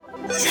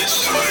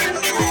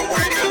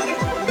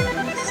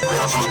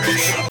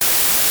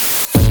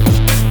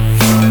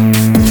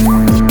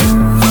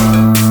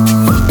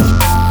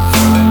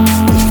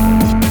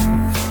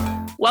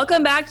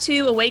Welcome back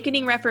to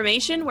Awakening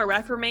Reformation, where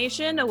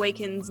Reformation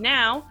awakens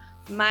now.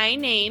 My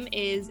name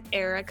is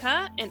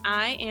Erica, and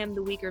I am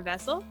the weaker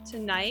vessel.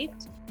 Tonight,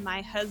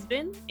 my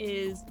husband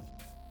is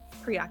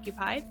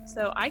preoccupied,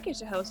 so I get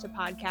to host a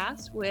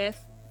podcast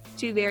with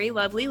two very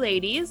lovely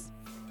ladies.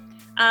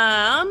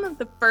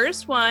 The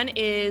first one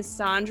is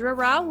Sandra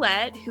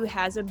Rowlett, who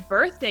has a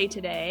birthday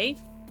today.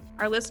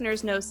 Our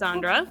listeners know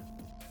Sandra.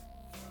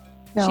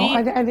 No,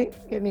 I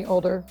didn't get any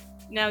older.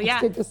 No, I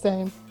stayed the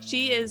same.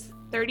 She is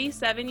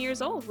 37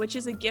 years old, which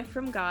is a gift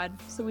from God.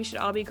 So we should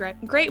all be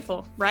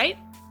grateful, right?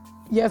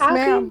 Yes,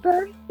 ma'am. Happy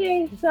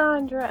birthday,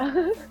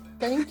 Sandra.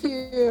 Thank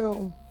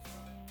you.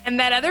 And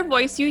that other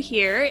voice you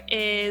hear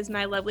is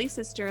my lovely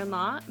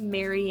sister-in-law,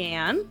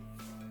 Marianne.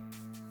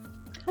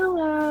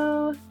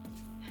 Hello.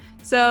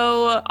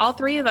 So all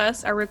three of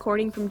us are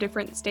recording from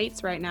different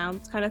states right now.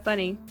 It's kind of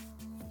funny.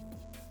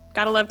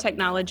 Gotta love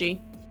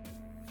technology.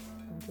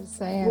 I'm just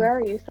saying. Where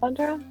are you,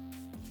 Sandra?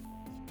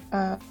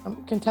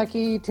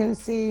 Kentucky,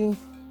 Tennessee.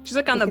 She's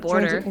like on the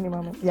border. At any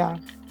moment. Yeah.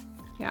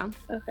 Yeah.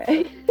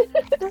 Okay.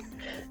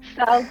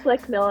 Sounds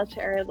like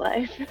military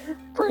life.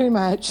 Pretty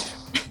much.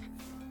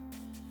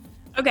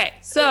 Okay,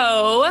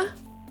 so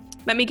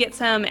let me get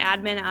some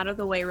admin out of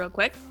the way real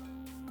quick.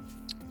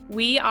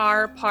 We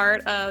are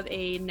part of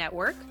a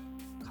network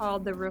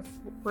called the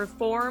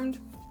Reformed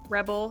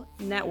Rebel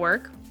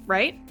Network,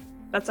 right?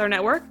 That's our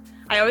network?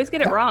 I always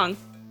get it wrong.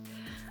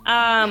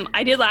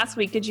 I did last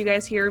week. Did you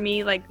guys hear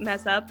me like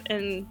mess up?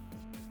 And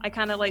I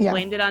kind of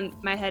blamed it on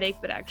my headache,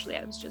 but actually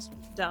I was just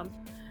dumb.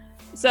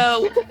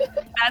 So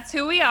that's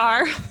who we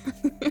are.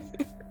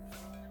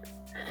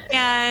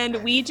 And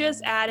we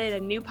just added a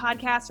new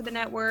podcast to the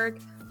network.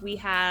 We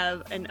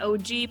have an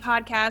OG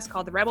podcast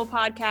called the Rebel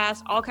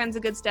Podcast, all kinds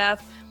of good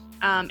stuff.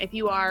 If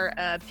you are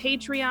a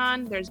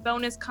Patreon, there's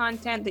bonus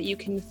content that you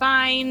can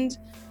find.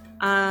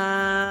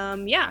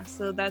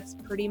 So that's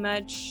pretty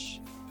much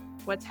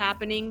what's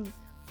happening.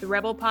 The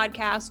Rebel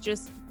Podcast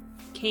just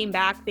came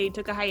back. They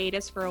took a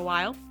hiatus for a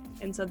while,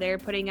 and so they're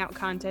putting out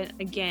content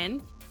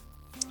again.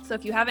 So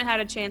if you haven't had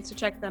a chance to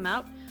check them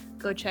out,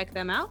 go check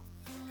them out.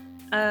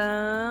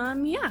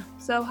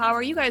 So how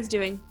are you guys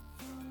doing?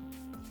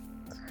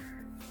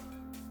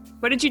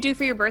 What did you do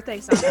for your birthday,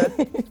 Sandra?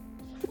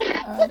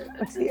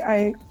 Let's see.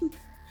 I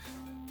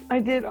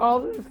did all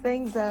the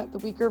things that the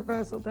weaker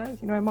vessel does.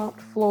 I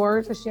mopped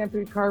floors, I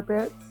shampooed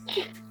carpets.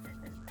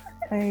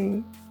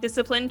 I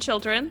Disciplined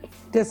children,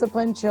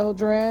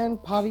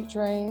 potty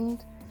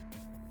trained.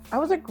 I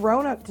was a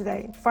grown-up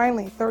today.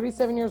 Finally,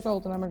 37 years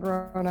old, and I'm a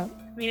grown-up.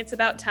 I mean, it's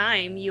about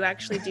time you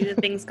actually do the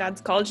things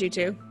God's called you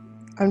to.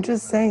 I'm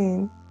just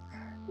saying.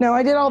 No,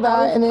 I did all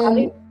that, and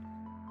then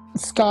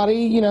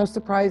Scotty,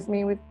 surprised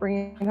me with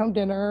bringing home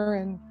dinner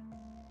and,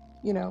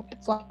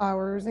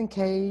 flowers and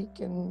cake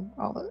and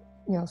all the,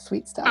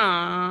 sweet stuff.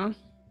 Aww.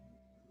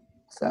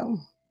 So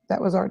that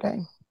was our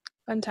day.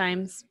 Fun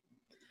times.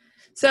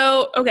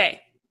 So, okay.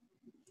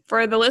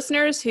 For the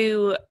listeners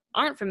who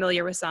aren't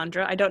familiar with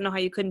Sandra, I don't know how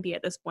you couldn't be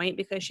at this point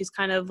because she's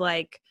kind of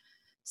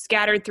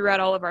scattered throughout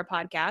all of our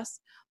podcasts,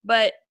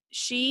 but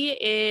she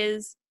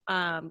is,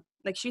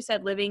 like she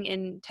said, living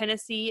in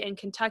Tennessee and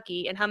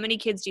Kentucky. And how many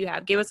kids do you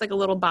have? Give us a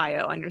little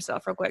bio on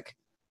yourself real quick.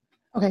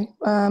 Okay.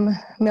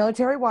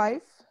 Military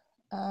wife.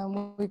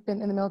 We've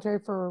been in the military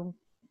for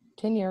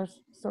 10 years,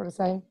 sort of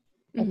say,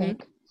 I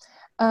think.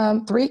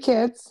 3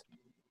 kids,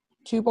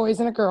 2 boys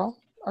and a girl.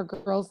 Our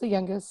girl's the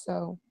youngest,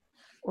 so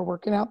we're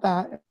working out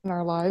that in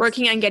our lives.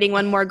 Working on getting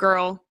one more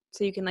girl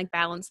so you can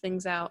balance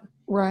things out.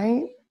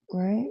 Right.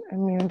 I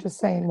mean, I'm just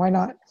saying, why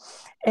not?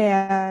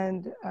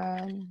 And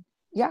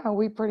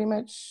we pretty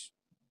much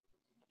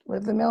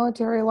live the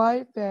military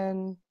life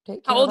and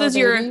take care of our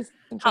babies.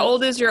 How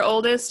old is your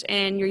oldest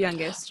and your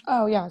youngest?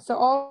 Oh yeah, so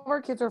all of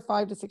our kids are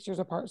 5 to 6 years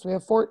apart. So we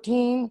have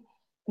 14,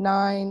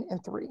 9,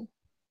 and 3.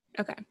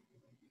 Okay,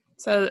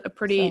 so a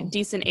pretty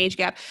decent age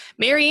gap.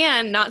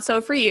 Marianne, not so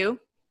for you.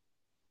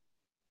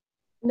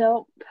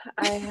 Nope.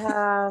 I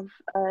have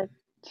a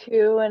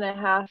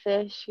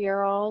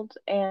 2.5-ish-year-old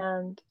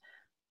and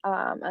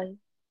an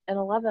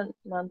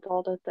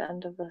 11-month-old at the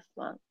end of this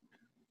month.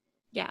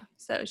 Yeah,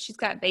 so she's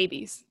got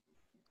babies.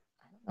 I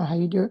don't know how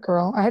you do it,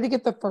 girl. I had to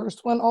get the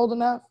first one old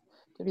enough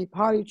to be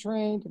potty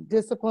trained and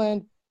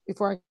disciplined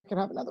before I could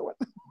have another one.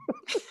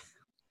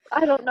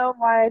 I don't know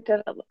why I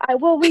didn't.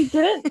 We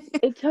didn't.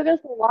 It took us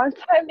a long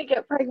time to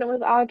get pregnant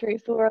with Audrey,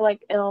 so we were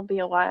like, it'll be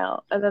a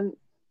while. And then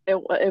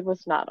it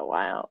was not a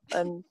while,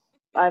 and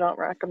I don't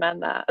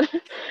recommend that.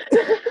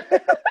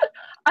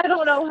 I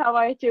don't know how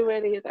I do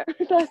it either.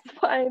 That's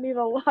why I need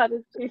a lot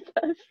of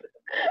Jesus.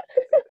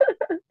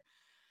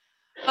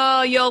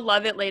 Oh, you'll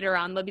love it later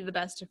on. They'll be the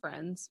best of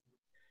friends.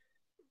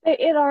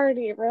 It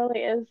already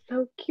really is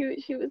so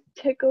cute. She was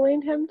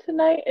tickling him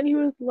tonight, and he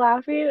was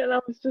laughing, and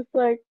I was just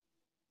like...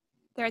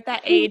 They're at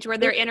that age where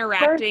they're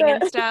interacting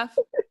and stuff.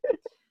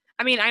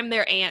 I mean, I'm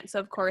their aunt, so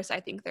of course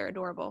I think they're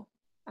adorable.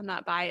 I'm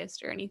not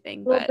biased or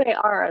anything, but... Well, they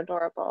are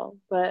adorable,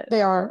 but...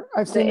 They are.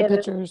 I've seen the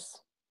pictures.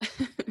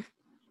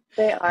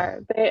 They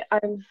are.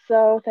 I'm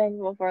so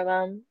thankful for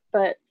them,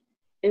 but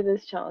it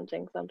is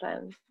challenging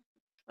sometimes.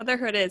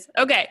 Motherhood is.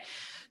 Okay.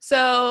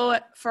 So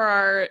for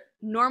our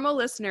normal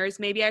listeners,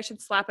 maybe I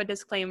should slap a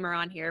disclaimer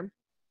on here.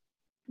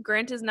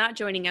 Grant is not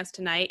joining us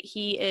tonight.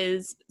 He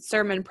is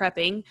sermon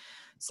prepping.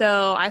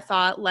 So I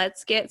thought,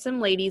 let's get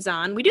some ladies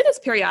on. We do this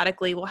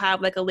periodically. We'll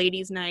have like a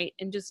ladies' night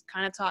and just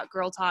kind of talk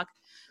girl talk.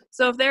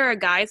 So if there are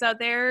guys out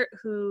there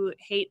who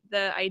hate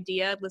the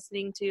idea of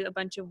listening to a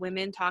bunch of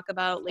women talk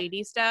about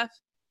lady stuff,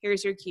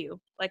 here's your cue.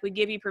 Like, we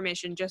give you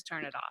permission, just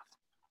turn it off.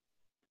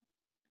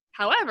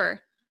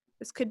 However,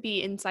 this could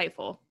be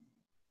insightful.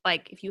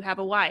 Like, if you have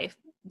a wife,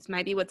 this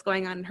might be what's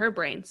going on in her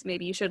brain, so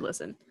maybe you should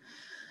listen.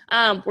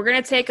 We're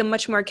going to take a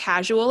much more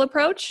casual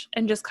approach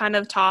and just kind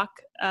of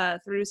talk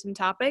through some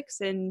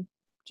topics and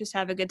just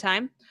have a good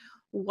time.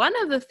 One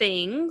of the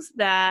things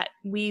that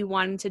we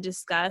wanted to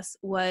discuss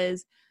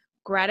was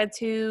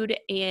gratitude,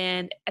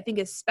 and I think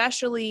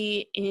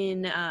especially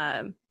in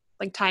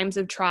like times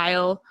of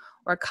trial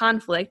or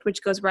conflict,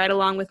 which goes right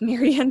along with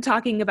Marianne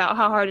talking about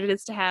how hard it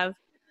is to have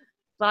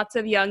lots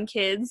of young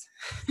kids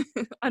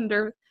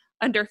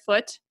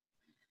underfoot.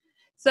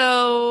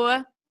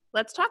 So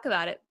let's talk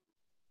about it.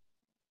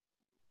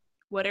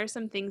 What are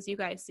some things you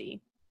guys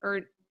see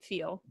or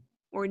feel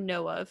or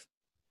know of?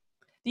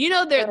 You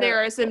know,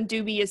 there are some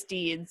dubious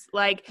deeds.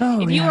 Like,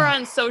 if you are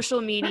on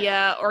social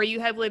media or you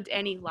have lived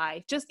any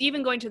life, just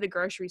even going to the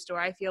grocery store,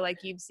 I feel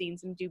like you've seen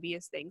some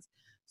dubious things.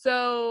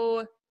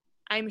 So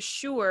I'm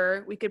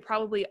sure we could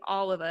probably,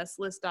 all of us,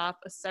 list off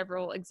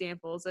several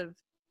examples of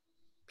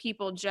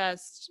people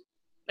just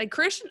like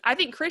I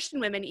think Christian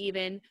women,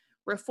 even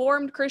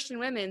Reformed Christian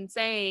women,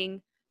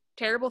 saying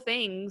terrible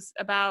things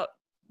about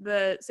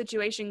the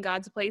situation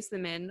God's placed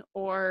them in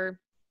or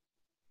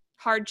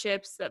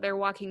hardships that they're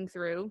walking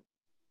through.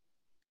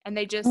 And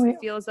they just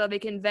feel as though they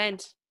can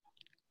vent.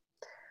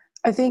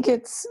 I think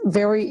it's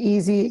very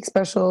easy,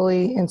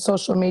 especially in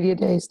social media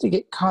days, to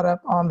get caught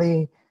up on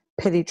the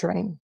pity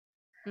train.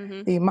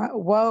 Mm-hmm.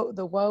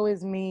 The woe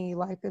is me,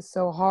 life is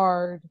so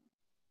hard.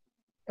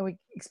 And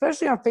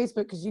especially on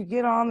Facebook, because you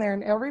get on there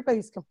and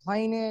everybody's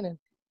complaining and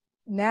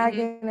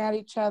nagging at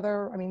each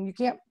other. I mean,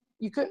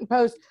 you couldn't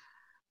post,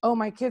 oh,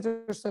 my kids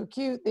are so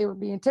cute, they were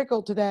being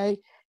tickled today,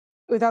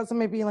 without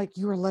somebody being like,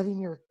 you were letting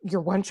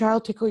your one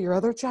child tickle your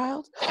other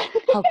child?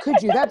 How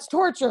could you? That's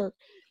torture.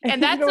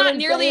 And that's not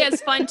nearly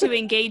as fun to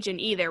engage in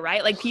either,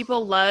 right? Like,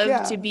 people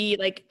love to be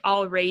like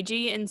all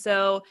ragey. And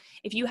so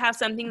if you have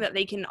something that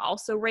they can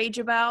also rage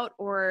about,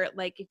 or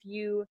like if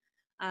you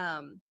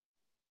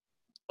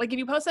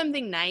post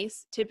something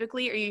nice,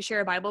 typically, or you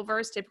share a Bible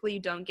verse, typically you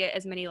don't get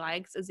as many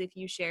likes as if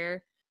you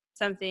share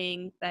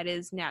something that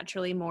is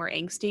naturally more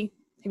angsty.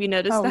 Have you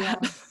noticed that?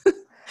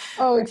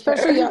 Yeah.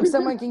 Especially if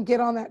someone can get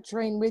on that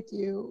train with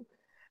you.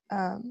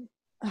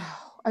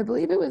 I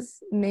believe it was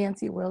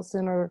Nancy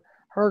Wilson or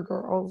her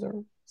girls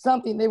or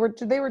something. They were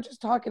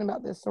just talking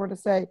about this sort of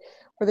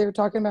where they were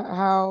talking about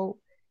how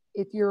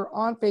if you're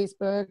on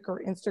Facebook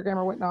or Instagram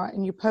or whatnot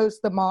and you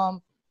post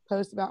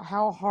about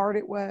how hard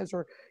it was,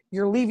 or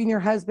you're leaving your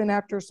husband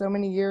after so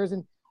many years,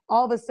 and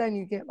all of a sudden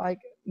you get like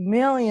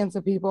millions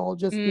of people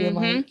just being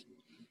like,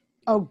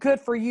 oh, good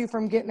for you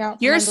from getting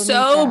out. You're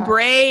so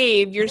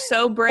brave. You're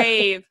so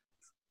brave.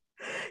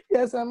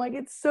 Yes, I'm like,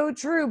 it's so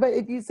true. But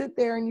if you sit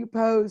there and you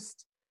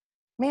post,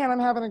 man, I'm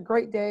having a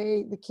great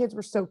day, the kids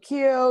were so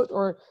cute,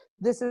 or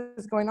this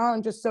is going on,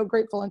 I'm just so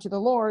grateful unto the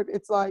Lord,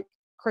 it's like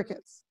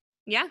crickets.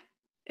 Yeah.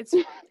 It's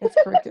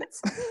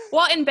crickets.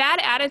 Well, and bad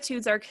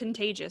attitudes are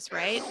contagious,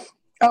 right?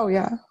 Oh,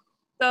 yeah.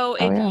 So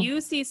if you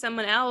see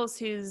someone else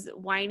who's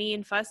whiny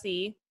and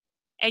fussy,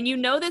 and you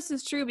know this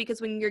is true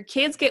because when your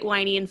kids get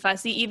whiny and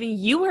fussy, even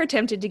you are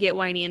tempted to get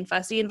whiny and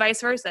fussy, and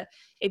vice versa.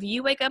 If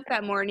you wake up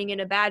that morning in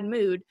a bad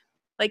mood,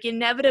 like,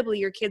 inevitably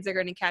your kids are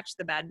going to catch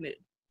the bad mood.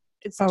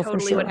 It's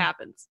totally what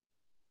happens.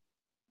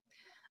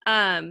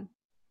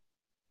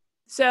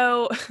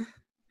 So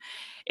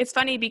it's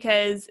funny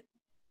because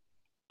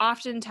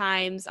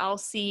oftentimes I'll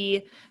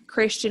see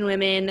Christian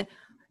women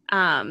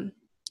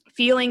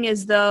feeling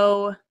as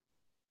though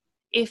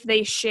if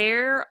they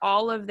share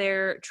all of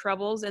their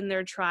troubles and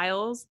their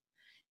trials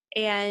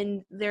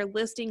and they're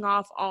listing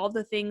off all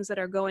the things that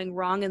are going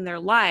wrong in their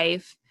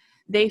life,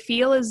 they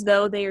feel as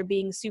though they are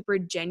being super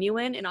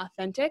genuine and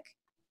authentic.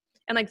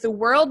 And like, the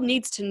world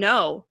needs to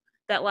know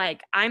that,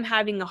 like, I'm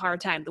having a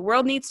hard time. The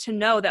world needs to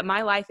know that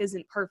my life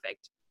isn't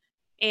perfect.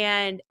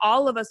 And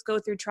all of us go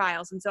through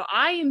trials. And so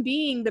I am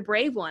being the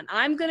brave one.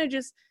 I'm going to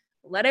just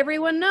let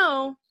everyone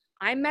know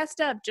I'm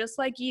messed up just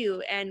like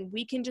you. And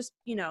we can just,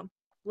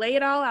 lay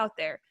it all out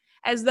there,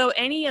 as though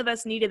any of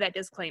us needed that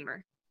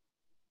disclaimer.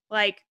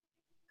 Like,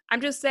 I'm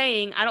just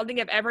saying, I don't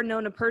think I've ever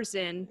known a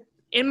person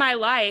in my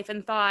life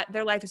and thought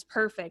their life is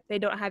perfect. They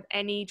don't have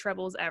any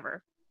troubles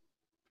ever.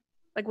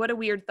 Like, what a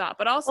weird thought.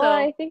 But also, well,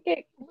 I think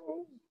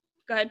go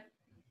ahead.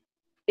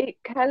 It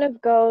kind of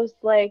goes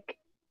like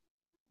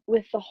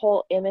with the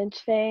whole image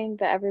thing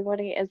that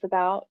everybody is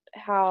about,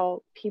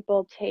 how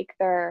people take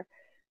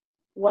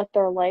what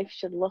their life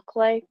should look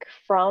like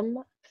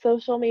from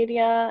social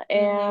media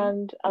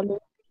and a movie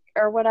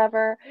or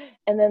whatever,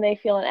 and then they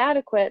feel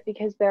inadequate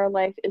because their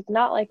life is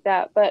not like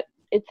that. But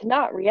it's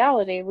not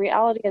reality.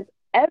 Reality is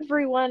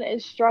everyone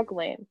is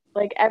struggling.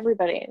 Like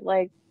everybody.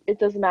 Like it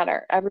doesn't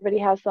matter. Everybody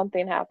has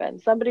something happen.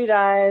 Somebody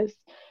dies.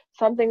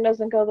 Something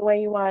doesn't go the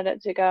way you wanted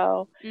it to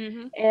go.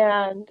 Mm-hmm.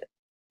 And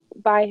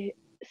by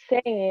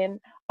saying,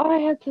 "Oh, I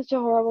had such a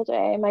horrible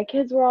day. My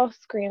kids were all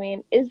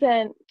screaming,"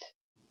 isn't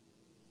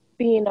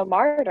being a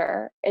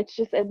martyr. It's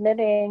just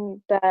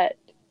admitting that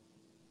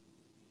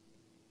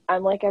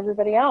I'm like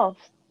everybody else,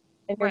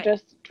 and you're Right.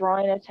 just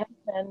drawing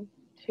attention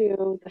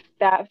to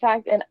that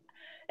fact. And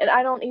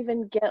I don't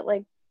even get,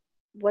 like,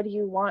 what do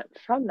you want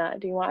from that?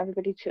 Do you want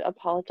everybody to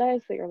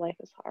apologize that your life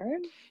is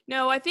hard?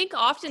 No, I think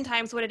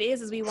oftentimes what it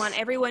is we want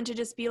everyone to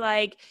just be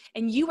like,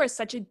 and you are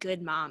such a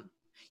good mom.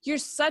 You're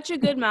such a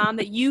good mom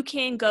that you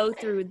can go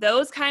through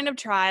those kind of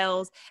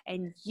trials,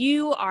 and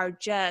you are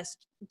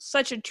just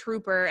such a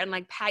trooper, and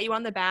like pat you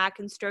on the back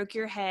and stroke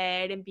your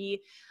head and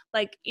be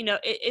like,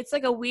 it's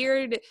like a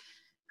weird,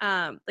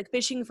 like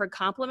fishing for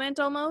compliment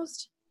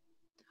almost.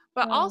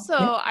 But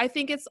also, I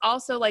think it's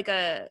also like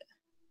the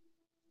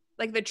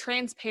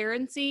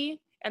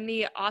transparency and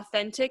the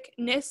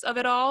authenticness of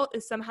it all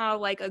is somehow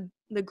like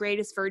the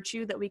greatest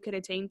virtue that we could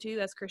attain to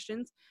as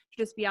Christians,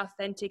 to just be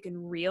authentic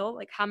and real.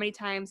 Like, how many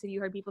times have you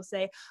heard people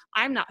say,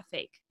 I'm not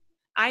fake,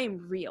 I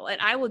am real,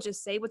 and I will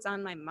just say what's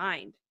on my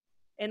mind,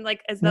 and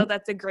like as though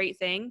that's a great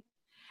thing.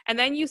 And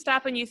then you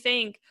stop and you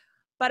think,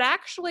 but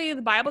actually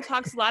the Bible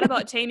talks a lot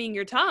about taming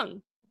your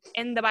tongue,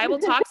 and the Bible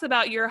talks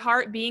about your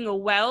heart being a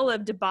well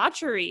of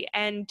debauchery,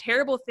 and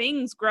terrible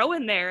things grow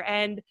in there.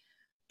 And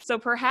so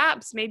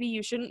perhaps maybe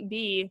you shouldn't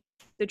be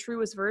the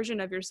truest version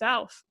of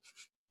yourself.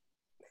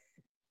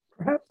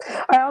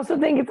 I also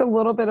think it's a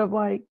little bit of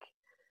like,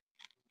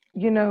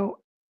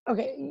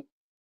 okay,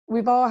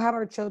 we've all had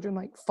our children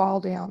like fall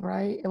down,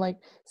 right? And like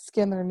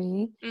skin their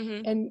knee.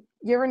 Mm-hmm. And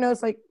you ever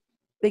notice like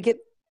they get,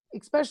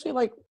 especially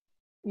like,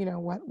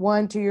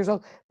 1, 2 years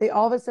old, they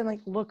all of a sudden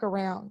like look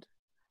around,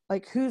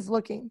 like who's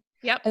looking?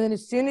 Yep. And then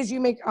as soon as you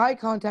make eye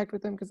contact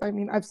with them, because I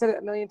mean, I've said it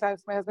a million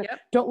times to my husband, Yep.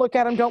 Don't look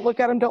at them, don't look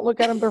at them, don't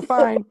look at them, they're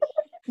fine,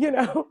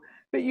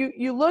 but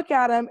you look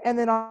at them and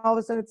then all of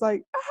a sudden it's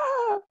like,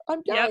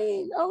 I'm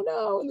dying, oh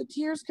no, and the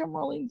tears come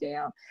rolling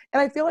down.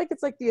 And I feel like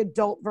it's like the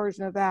adult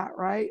version of that,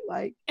 right?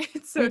 Like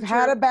It's so we've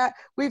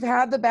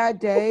had the bad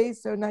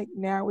days, so like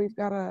now we've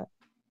got to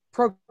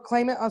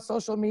proclaim it on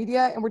social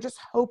media, and we're just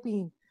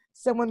hoping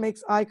someone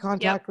makes eye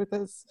contact with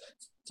us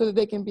so that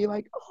they can be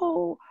like,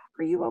 oh,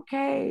 are you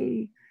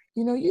okay?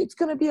 It's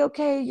going to be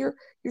okay. You're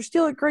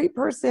still a great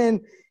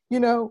person.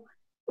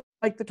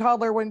 Like the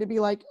toddler wanting to be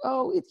like,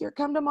 oh, if you're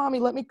come to mommy,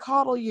 let me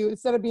coddle you,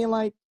 instead of being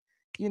like,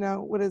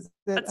 what is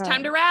it? It's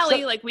time to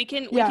rally. Like we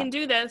can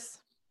do this.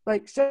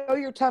 Like show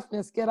your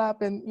toughness, get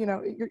up, and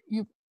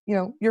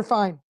you're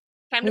fine.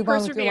 Time Move to on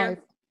with your persevere. life.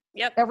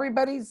 Yep.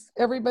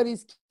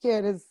 Everybody's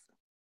kid is,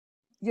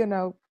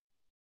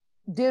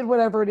 did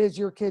whatever it is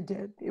your kid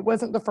did. It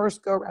wasn't the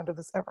first go around of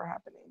this ever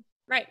happening.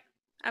 Right.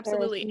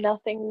 Absolutely. There's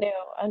nothing new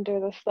under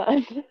the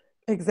sun.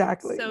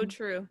 Exactly. So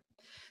true.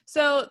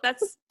 So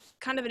that's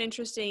kind of an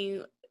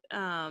interesting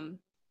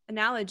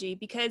analogy,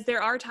 because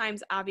there are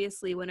times,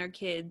 obviously, when our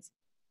kids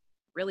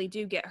really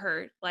do get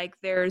hurt. Like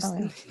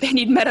they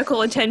need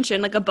medical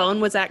attention, like a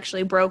bone was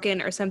actually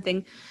broken or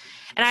something.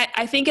 And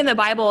I think in the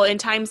Bible, in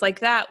times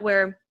like that,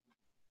 when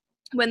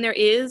there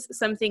is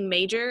something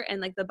major and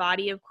like the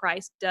body of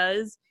Christ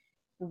does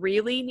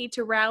really need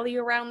to rally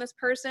around this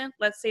person,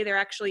 let's say there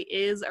actually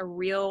is a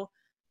real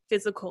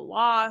physical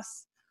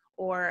loss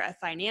or a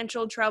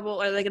financial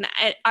trouble or like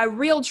a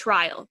real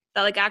trial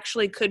that like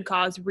actually could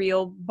cause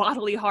real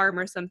bodily harm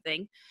or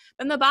something,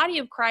 then the body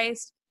of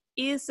Christ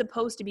is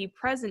supposed to be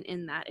present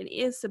in that and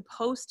is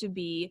supposed to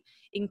be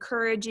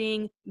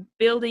encouraging,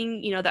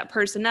 building, that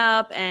person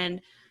up.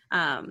 And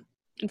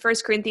in 1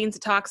 Corinthians,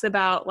 it talks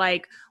about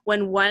like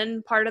when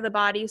one part of the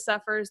body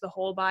suffers, the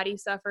whole body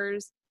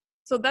suffers.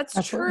 So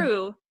that's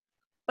true,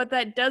 but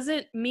that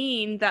doesn't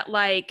mean that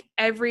like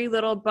every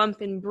little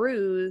bump and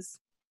bruise,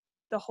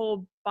 the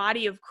whole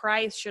body of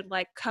Christ should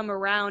like come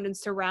around and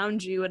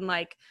surround you and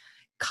like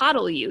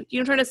coddle you. You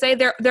know what I'm trying to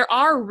say? There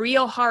are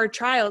real hard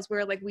trials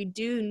where like we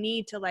do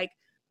need to like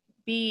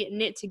be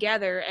knit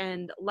together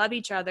and love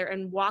each other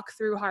and walk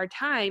through hard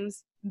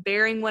times,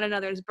 bearing one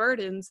another's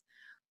burdens.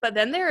 But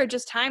then there are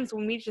just times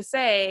when we just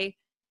say,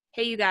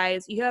 hey, you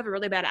guys, you have a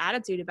really bad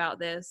attitude about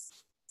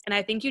this, and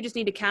I think you just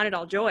need to count it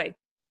all joy.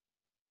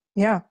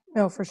 Yeah,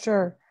 no, for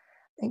sure.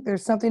 I think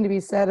there's something to be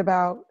said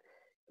about,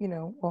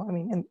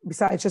 and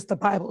besides just the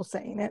Bible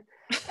saying it,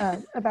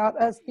 about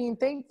us being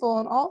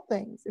thankful in all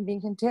things and being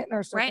content in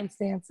our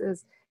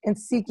circumstances and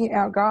seeking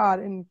out God.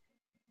 And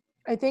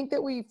I think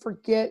that we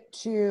forget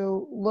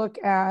to look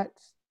at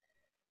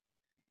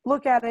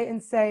it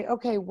and say,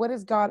 okay, what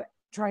is God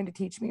trying to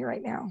teach me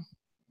right now?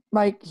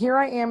 Like, here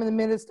I am in the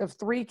midst of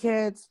 3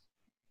 kids,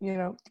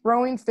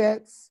 throwing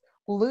fits,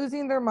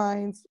 losing their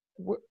minds.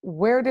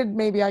 Where did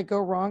maybe I go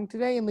wrong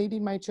today in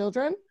leading my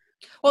children?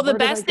 Well, the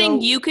best thing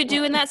you could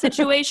do in that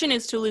situation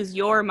is to lose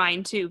your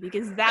mind too,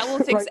 because that will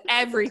fix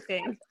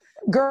everything.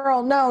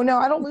 Girl, no,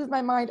 I don't lose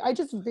my mind. I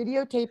just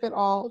videotape it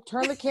all,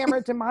 turn the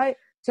camera to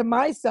to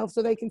myself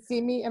so they can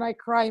see me, and I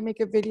cry and make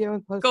a video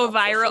and post. Go on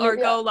social viral or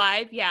media. go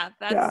live. Yeah,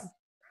 that's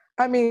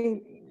I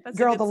mean, that's a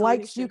girl, good the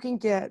likes solution. you can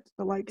get,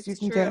 the likes you It's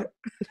can true.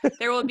 get.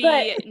 There will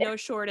be no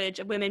shortage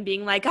of women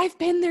being like, I've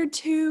been there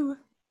too.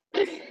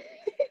 And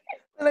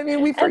I mean, we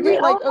And we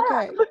forget, all like,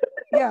 okay,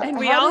 yeah, And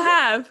we all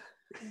have.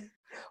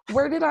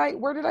 where did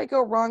I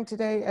go wrong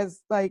today?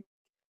 As like,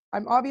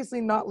 I'm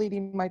obviously not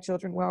leading my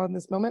children well in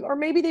this moment, or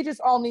maybe they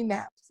just all need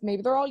naps.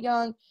 Maybe they're all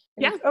young,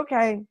 and Yeah. it's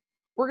okay.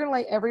 We're gonna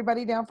lay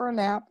everybody down for a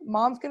nap.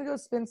 Mom's gonna go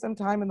spend some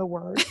time in the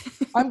Word.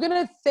 I'm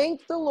gonna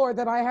thank the Lord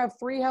that I have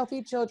 3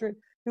 healthy children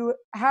who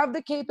have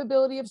the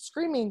capability of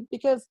screaming,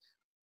 because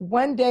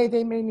one day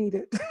they may need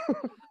it.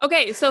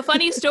 Okay, so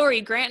funny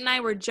story. Grant and I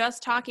were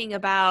just talking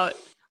about,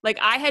 like,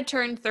 I had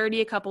turned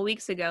 30 a couple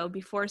weeks ago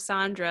before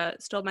Sandra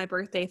stole my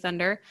birthday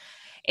thunder.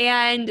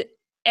 And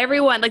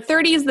everyone, like,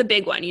 30 is the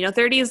big one.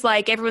 30 is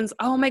like, everyone's,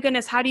 oh my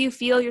goodness, how do you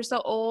feel? You're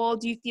so old.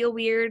 Do you feel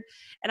weird?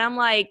 And I'm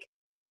like,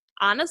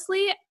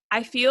 honestly,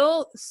 I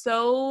feel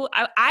so,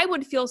 I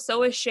would feel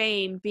so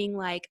ashamed being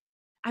like,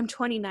 I'm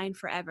 29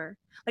 forever.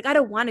 Like, I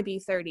don't want to be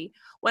 30.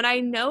 When I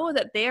know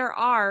that there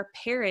are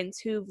parents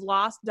who've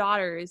lost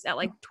daughters at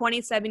like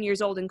 27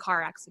 years old in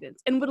car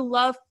accidents and would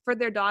love for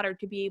their daughter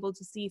to be able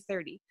to see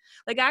 30.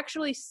 Like,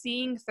 actually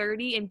seeing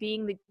 30 and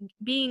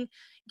being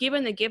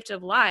given the gift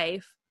of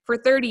life for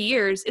 30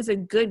 years is a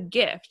good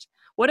gift.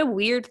 What a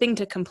weird thing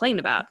to complain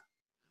about.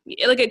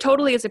 Like, it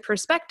totally is a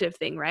perspective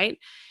thing, right?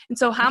 And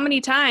so how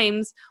many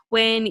times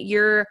when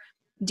you're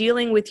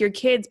dealing with your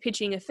kids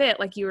pitching a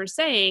fit, like you were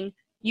saying,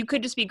 you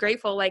could just be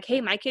grateful, like, hey,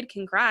 my kid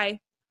can cry.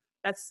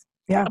 That's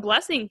Yeah. a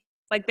blessing.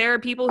 Like, there are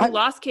people who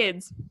lost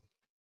kids.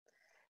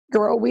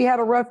 Girl, we had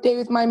a rough day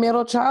with my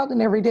middle child,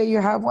 and every day you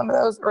have one of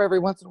those, or every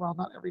once in a while,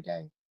 not every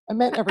day. I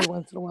meant every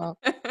once in a while.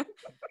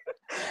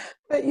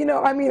 But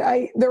I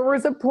mean, there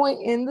was a point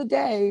in the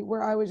day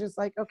where I was just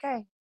like,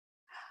 okay,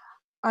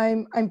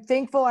 I'm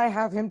thankful I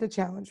have him to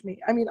challenge me.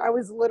 I mean, I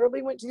was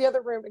literally went to the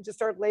other room and just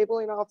started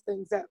labeling off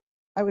things that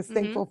I was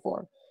thankful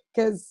for,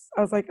 because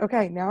I was like,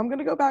 okay, now I'm going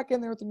to go back in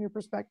there with a new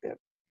perspective.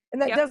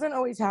 And that doesn't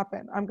always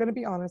happen. I'm going to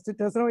be honest. It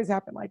doesn't always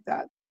happen like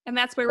that. And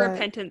that's where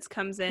repentance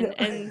comes in.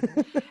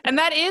 Yeah. And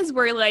that is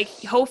where, like,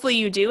 hopefully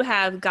you do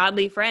have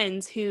godly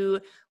friends who,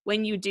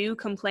 when you do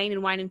complain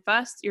and whine and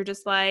fuss, you're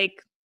just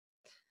like,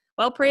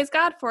 well, praise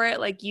God for it.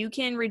 Like, you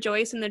can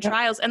rejoice in the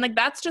trials. And like,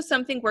 that's just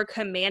something we're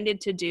commanded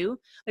to do.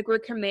 Like, we're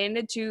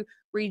commanded to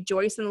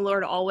rejoice in the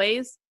Lord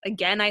always.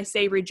 Again, I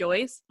say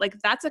rejoice. Like,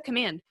 that's a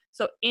command.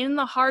 So in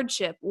the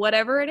hardship,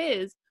 whatever it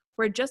is,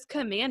 we're just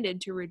commanded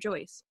to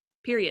rejoice,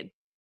 period.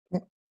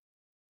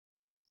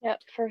 Yep.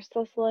 1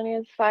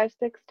 Thessalonians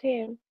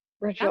 5:16.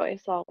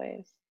 Rejoice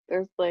always.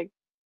 There's like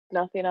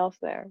nothing else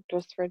there.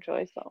 Just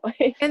rejoice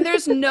always. And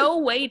there's no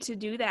way to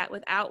do that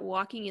without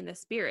walking in the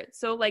Spirit.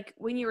 So like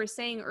when you were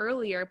saying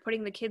earlier,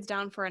 putting the kids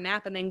down for a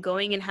nap and then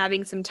going and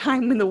having some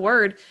time in the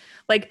Word,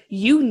 like,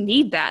 you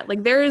need that.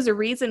 Like, there is a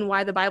reason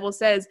why the Bible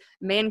says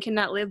man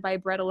cannot live by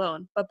bread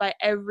alone, but by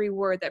every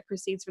word that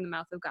proceeds from the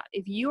mouth of God.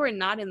 If you are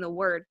not in the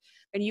Word,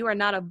 then you are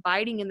not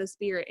abiding in the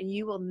Spirit, and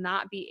you will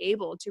not be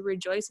able to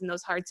rejoice in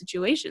those hard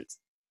situations.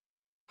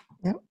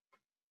 Yep.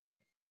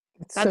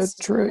 That's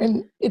so true.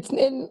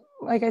 And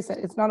like I said,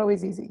 it's not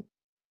always easy.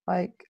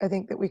 Like, I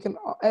think that we can,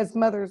 as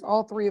mothers,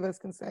 all 3 of us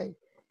can say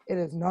it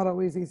is not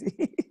always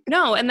easy.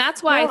 No, and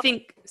that's why I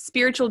think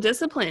spiritual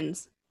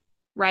disciplines,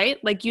 right?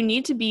 Like, you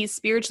need to be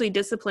spiritually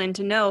disciplined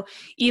to know,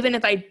 even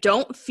if I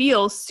don't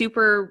feel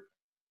super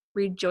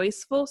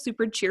rejoiceful,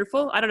 super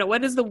cheerful. I don't know.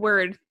 What is the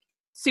word?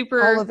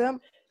 Super. All of them.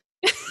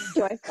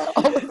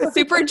 Joyful.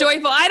 Super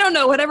joyful. I don't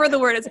know, whatever the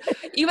word is.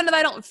 Even if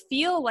I don't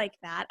feel like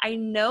that, I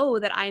know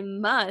that I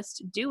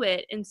must do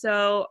it. And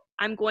so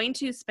I'm going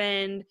to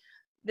spend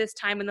this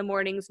time in the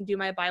mornings and do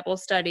my Bible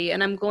study.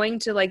 And I'm going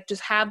to, like,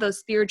 just have those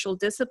spiritual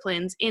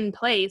disciplines in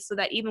place so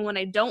that even when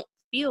I don't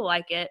feel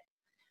like it,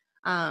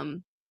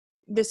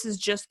 this is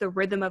just the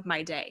rhythm of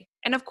my day.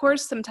 And of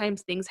course,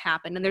 sometimes things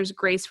happen and there's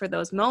grace for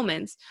those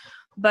moments,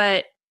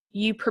 but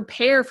you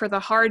prepare for the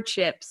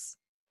hardships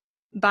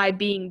by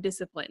being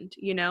disciplined,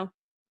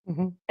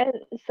 Mm-hmm. And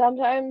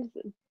sometimes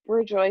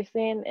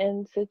rejoicing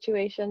in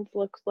situations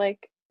looks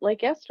like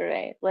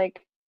yesterday. Like,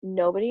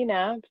 nobody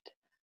napped.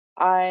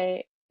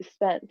 I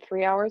spent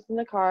 3 hours in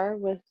the car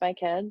with my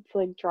kids,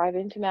 like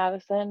driving to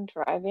Madison,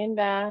 driving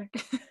back,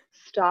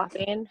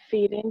 stopping,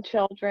 feeding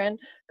children,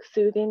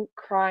 soothing,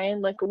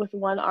 crying, like with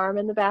one arm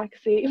in the back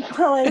seat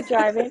while I'm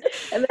driving.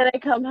 And then I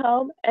come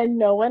home and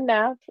no one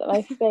naps. And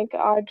I thank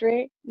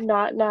Audrey,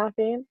 not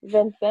napping.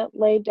 Vincent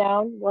laid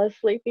down, was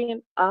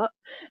sleeping up.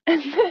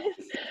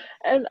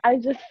 And I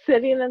just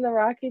sitting in the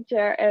rocking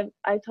chair, and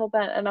I told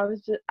Ben, and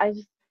I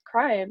just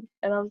cried,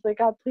 and I was like,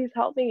 God, please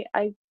help me.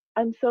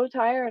 I'm so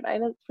tired. I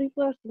didn't sleep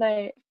last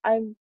night.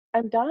 I'm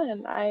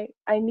done. I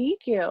need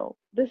you.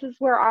 This is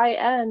where I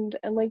end,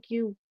 and like,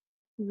 you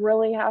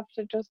really have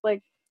to just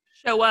like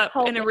show up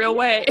in a real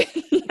way.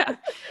 Yeah.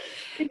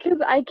 Because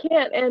I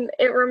can't. And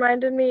it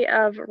reminded me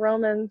of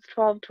Romans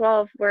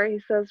 12:12, where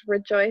he says,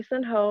 rejoice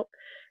in hope,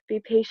 be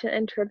patient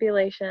in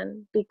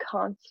tribulation, be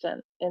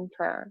constant in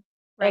prayer.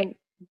 Right. And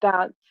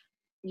that's,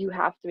 you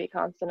have to be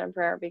constant in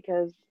prayer,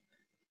 because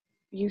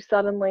you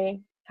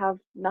suddenly have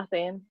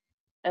nothing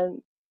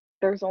and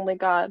there's only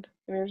God.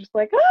 And you're just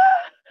like,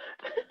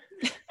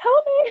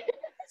 help me.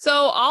 So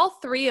all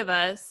three of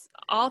us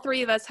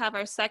have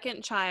our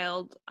second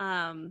child.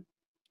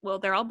 Well,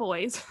 they're all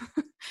boys.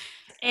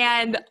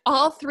 And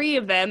all three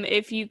of them,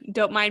 if you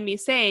don't mind me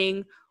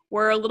saying,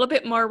 were a little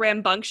bit more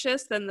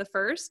rambunctious than the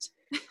first.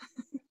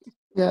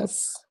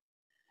 Yes.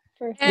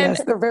 For And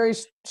Yes, they're very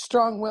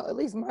strong-willed. At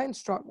least mine's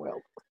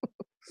strong-willed.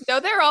 no,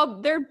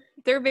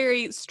 they're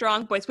very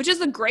strong boys, which is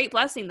a great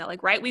blessing though.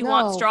 Like, right? We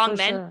want No, strong for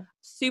men. sure.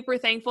 Super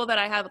thankful that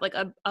I have like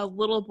a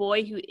little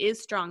boy who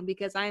is strong,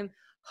 because I'm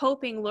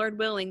hoping, Lord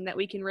willing, that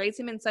we can raise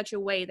him in such a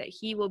way that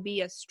he will be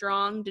a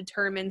strong,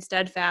 determined,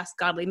 steadfast,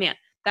 godly man.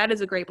 That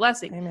is a great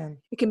blessing. Amen.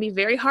 It can be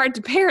very hard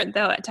to parent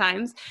though at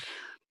times,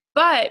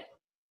 but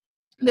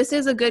this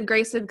is a good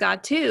grace of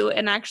God too.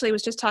 And actually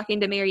was just talking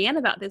to Marianne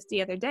about this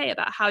the other day,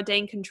 about how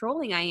dang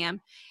controlling I am,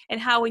 and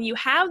how when you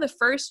have the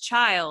first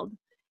child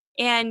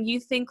and you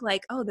think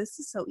like, oh, this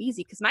is so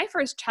easy, because my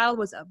first child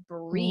was a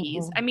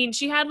breeze. Mhm. I mean,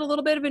 she had a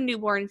little bit of a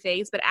newborn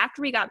phase, but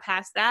after we got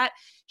past that,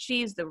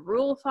 she's the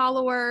rule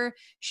follower.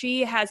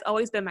 She has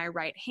always been my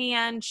right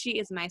hand. She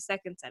is my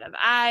second set of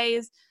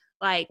eyes.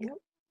 Like, Yep.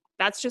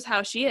 that's just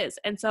how she is.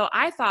 And so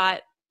I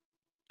thought,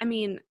 I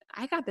mean,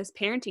 I got this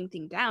parenting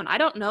thing down. I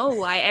don't know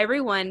why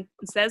everyone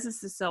says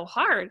this is so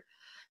hard.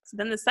 So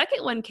then the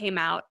second one came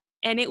out,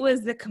 and it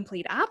was the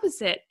complete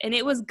opposite. And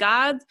it was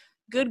God's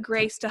good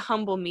grace to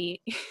humble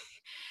me.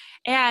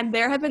 And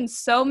there have been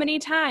so many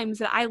times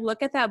that I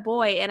look at that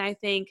boy and I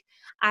think,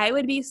 I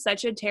would be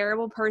such a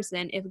terrible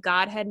person if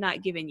God had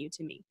not given you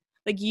to me.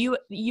 Like, you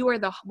are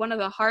one of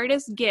the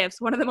hardest gifts,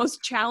 one of the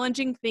most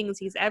challenging things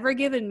he's ever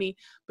given me,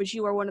 but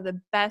you are one of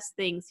the best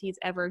things he's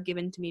ever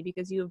given to me,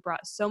 because you have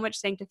brought so much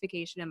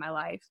sanctification in my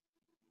life.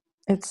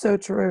 It's so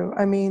true.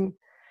 I mean,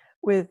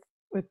 with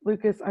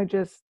Lucas,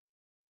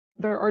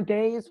 there are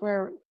days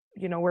where,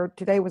 where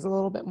today was a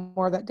little bit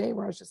more that day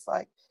where I was just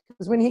like,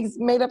 because when he's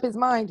made up his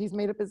mind, he's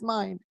made up his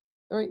mind.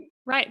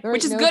 Right. There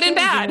Which ain't is no good and changing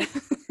bad. it.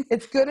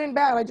 It's good and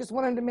bad. I just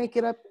want him to make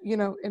it up,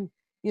 in,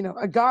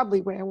 a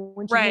godly way. I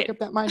want you to make Right. up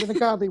that mind in a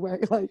godly way,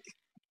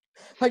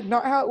 like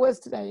not how it was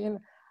today. And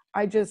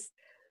I'm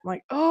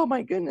like, oh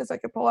my goodness, I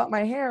could pull out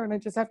my hair and I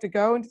just have to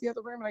go into the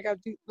other room and I got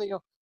to do,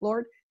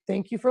 Lord,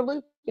 thank you for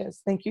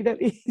Lucas. Thank you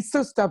that he's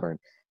so stubborn.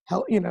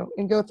 Help,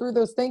 and go through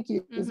those thank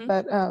yous. Mhm.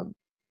 But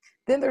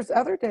then there's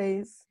other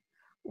days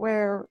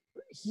where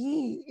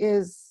he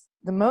is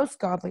the most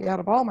godly out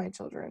of all my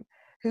children,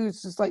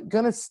 who's just like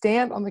going to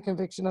stand on the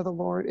conviction of the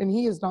Lord, and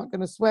he is not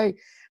going to sway.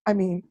 I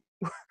mean,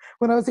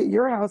 when I was at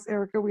your house,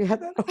 Erica, we had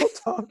that whole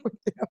talk with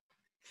him.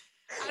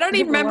 I don't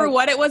even remember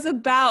what it was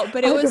about,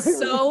 but it was don't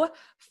so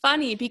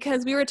funny,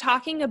 because we were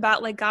talking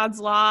about like God's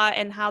law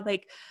and how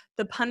like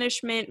the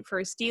punishment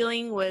for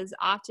stealing was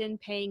often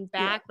paying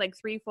back like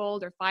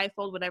threefold or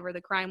fivefold, whatever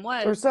the crime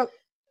was. Or so he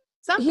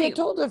Something. had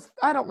told us,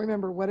 I don't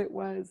remember what it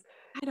was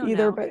I don't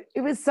either, know. but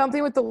it was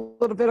something with the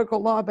Levitical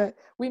law, but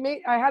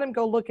I had him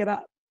go look it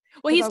up.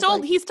 Well, he 'Cause I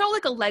was stole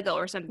like a Lego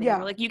or something. Yeah.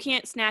 Where, like, you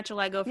can't snatch a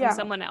Lego from Yeah.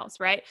 someone else,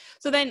 right?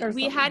 So then Or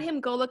we had something.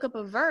 him go look up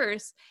a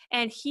verse,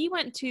 and he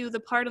went to the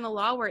part in the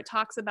law where it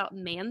talks about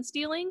man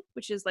stealing,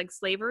 which is like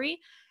slavery,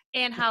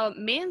 and how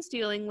man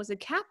stealing was a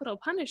capital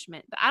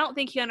punishment. But I don't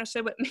think he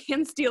understood what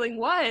man stealing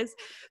was.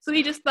 So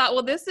he just thought,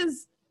 well,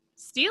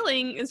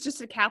 stealing is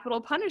just a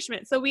capital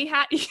punishment. So we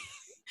had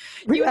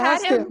We had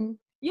asked him.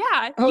 Yeah,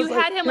 I you was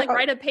had like, him like yeah.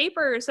 write a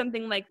paper or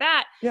something like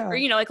that, Yeah. or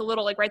like a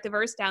little like write the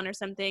verse down or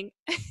something.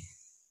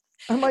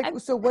 I'm like,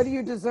 so what do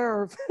you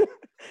deserve?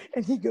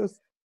 And he goes,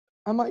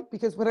 I'm like,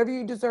 because whatever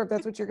you deserve,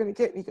 that's what you're going to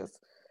get. And he goes,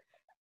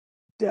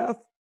 death,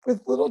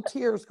 with little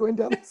tears going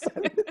down the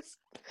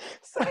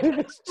side of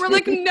his We're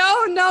like, cheek.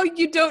 no,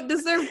 you don't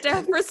deserve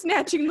death for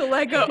snatching the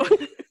Lego.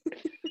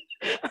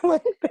 I'm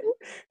like,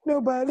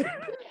 no, bud.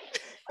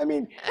 I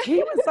mean, he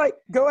was like,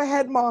 go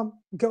ahead, Mom.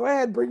 Go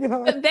ahead, bring it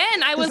on. But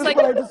then I This was is like,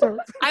 what I deserve.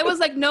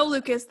 no,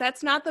 Lucas,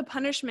 that's not the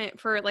punishment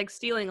for like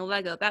stealing a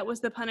Lego. That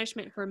was the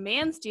punishment for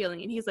man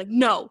stealing. And he's like,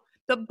 no,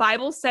 the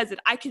Bible says it.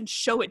 I can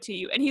show it to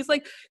you. And he's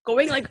like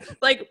going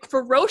like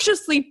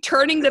ferociously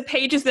turning the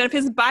pages of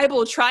his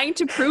Bible, trying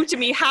to prove to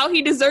me how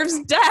he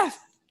deserves death.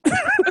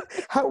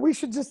 How we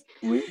should just,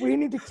 we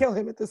need to kill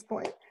him at this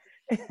point.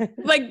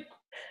 Like,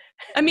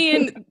 I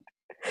mean,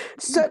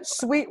 such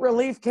sweet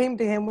relief came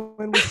to him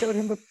when we showed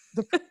him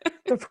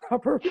the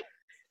proper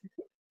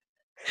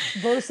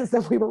verses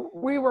that we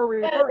were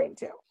referring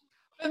to.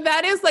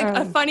 that is like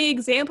a funny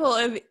example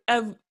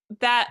of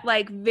that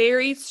like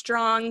very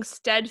strong,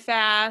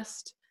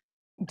 steadfast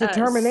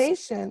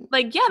determination.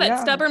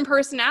 Stubborn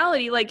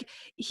personality. Like,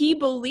 he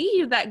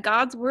believed that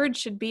God's word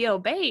should be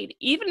obeyed,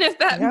 even if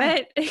that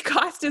meant it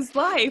cost his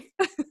life.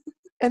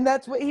 And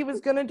that's what he was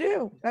going to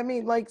do. I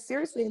mean, like,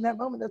 seriously, in that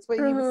moment, that's what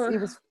he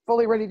was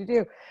fully ready to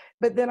do.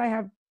 But then I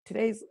have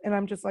today's, and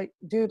I'm just like,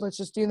 dude, let's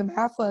just do the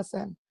math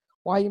lesson.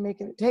 Why are you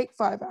making it take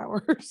 5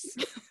 hours?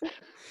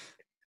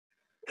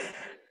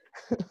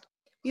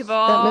 You've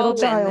all middle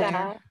been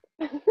child.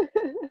 there.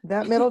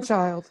 That middle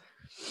child.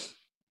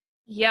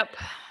 Yep.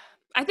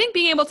 I think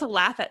being able to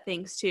laugh at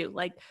things too.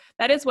 Like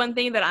that is one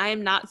thing that I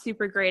am not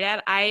super great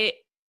at. I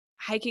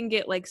can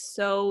get like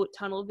so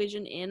tunnel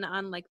vision in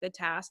on like the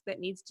task that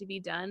needs to be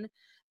done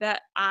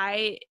that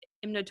I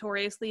am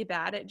notoriously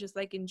bad at just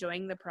like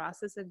enjoying the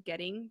process of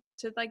getting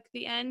to like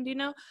the end, you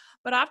know?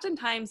 But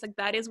oftentimes like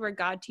that is where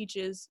God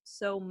teaches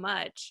so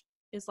much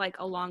is like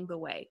along the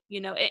way,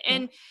 you know?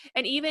 And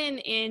even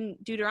in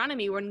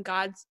Deuteronomy when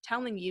God's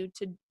telling you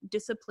to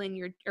discipline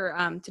your or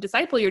to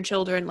disciple your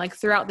children like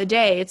throughout the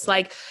day, it's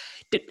like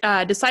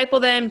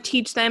disciple them,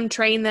 teach them,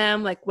 train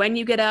them, like when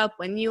you get up,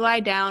 when you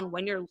lie down,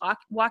 when you're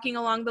walking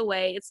along the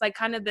way. It's like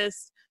kind of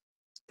this,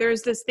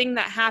 there's this thing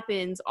that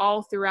happens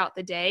all throughout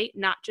the day,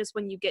 not just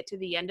when you get to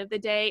the end of the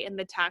day and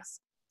the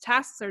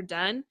tasks are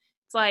done.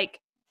 It's like,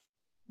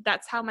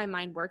 that's how my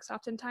mind works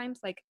oftentimes.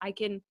 Like I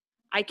can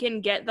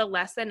get the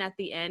lesson at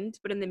the end,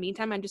 but in the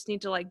meantime, I just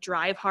need to like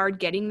drive hard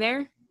getting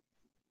there.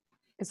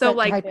 It's So that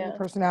like, type of your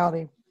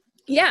personality.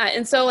 yeah.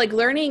 And so like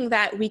learning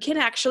that we can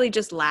actually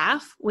just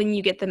laugh when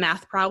you get the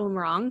math problem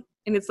wrong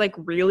and it's like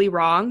really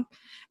wrong.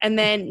 And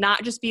then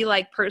not just be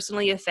like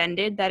personally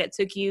offended that it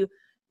took you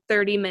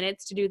 30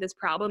 minutes to do this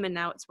problem and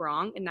now it's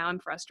wrong and now I'm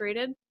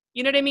frustrated.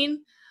 You know what I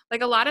mean?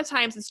 Like a lot of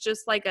times it's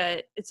just like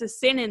it's a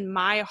sin in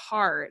my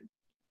heart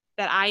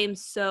that I am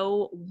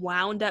so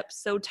wound up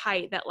so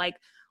tight that like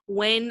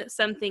when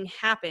something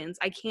happens,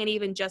 I can't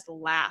even just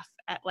laugh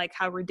at like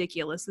how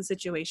ridiculous the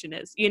situation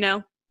is, you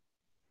know?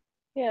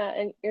 Yeah,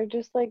 and you're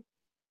just like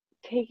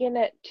taking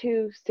it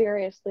too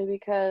seriously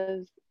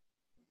because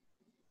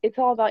it's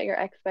all about your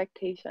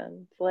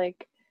expectations.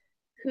 Like,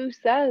 who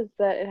says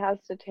that it has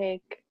to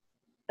take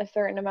a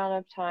certain amount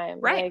of time?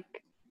 Right.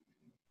 Like,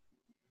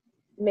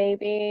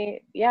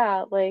 maybe,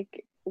 yeah,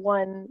 like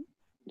one,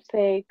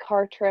 say,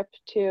 car trip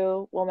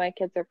to, well, my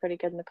kids are pretty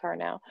good in the car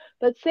now,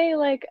 but say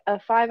like a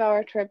 5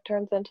 hour trip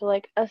turns into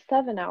like a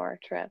 7 hour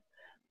trip.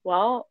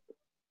 Well,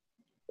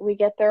 we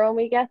get there when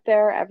we get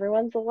there.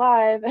 Everyone's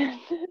alive.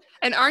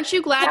 And aren't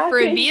you glad for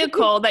a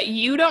vehicle that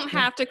you don't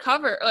have to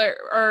cover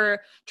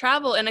or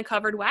travel in a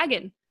covered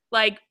wagon?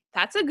 Like,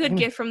 that's a good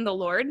gift from the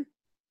Lord.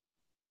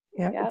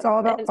 Yeah, it's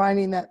all about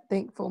finding that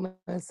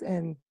thankfulness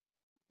and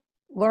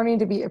learning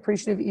to be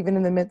appreciative even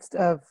in the midst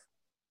of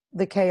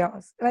the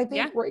chaos. And I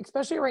think we're,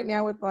 especially right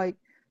now with like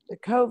the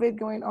COVID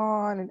going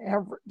on and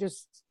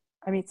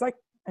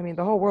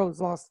the whole world has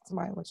lost its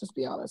mind. Let's just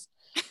be honest.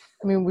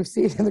 I mean, we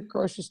see it in the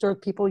grocery store,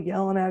 people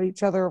yelling at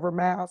each other over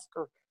masks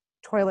or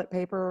toilet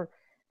paper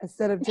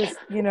instead of just,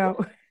 you know,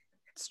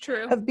 it's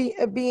true of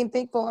being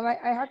thankful. And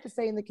I have to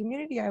say, in the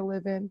community I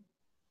live in,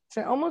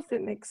 which I almost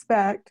didn't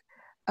expect,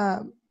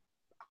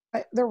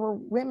 there were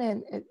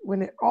women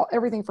when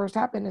everything first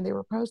happened, and they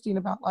were posting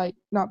about like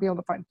not being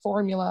able to find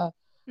formula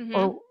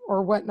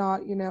or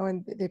whatnot, you know,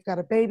 and they've got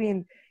a baby,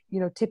 and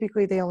you know,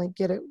 typically they only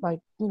get it like,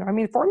 you know, I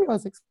mean, formula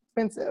is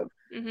expensive,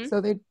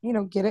 so they, you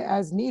know, get it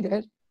as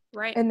needed.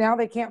 Right. And now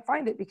they can't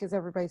find it because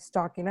everybody's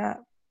stocking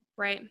up.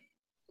 Right.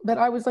 But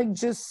I was like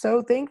just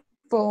so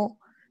thankful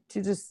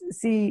to just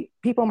see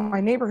people in my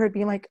neighborhood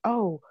being like,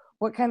 oh,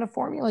 what kind of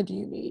formula do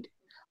you need?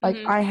 Like,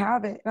 I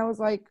have it. And I was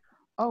like,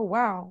 oh,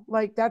 wow.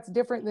 Like, that's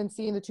different than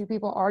seeing the two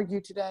people argue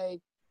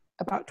today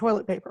about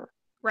toilet paper.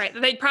 Right.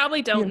 They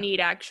probably don't need,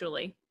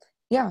 actually.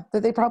 Yeah,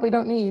 that they probably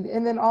don't need.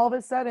 And then all of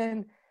a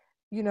sudden,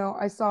 you know,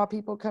 I saw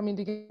people coming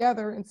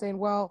together and saying,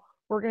 well,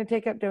 we're going to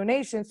take up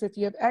donations. So if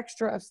you have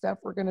extra of stuff,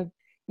 we're going to,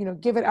 you know,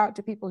 give it out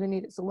to people who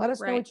need it. So let us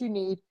know what you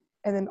need.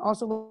 And then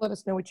also let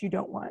us know what you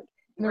don't want.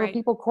 And there were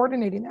people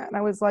coordinating that. And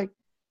I was like,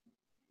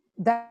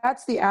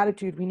 that's the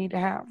attitude we need to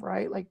have,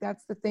 right? Like,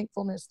 that's the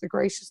thankfulness, the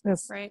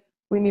graciousness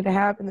we need to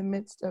have in the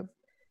midst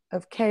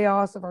of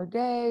chaos of our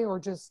day, or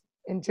just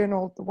in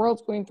general, the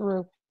world's going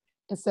through,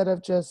 instead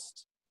of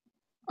just,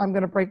 I'm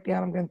going to break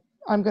down.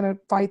 I'm going to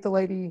fight the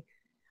lady.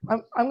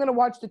 I'm going to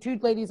watch the two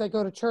ladies I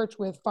go to church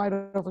with fight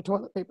over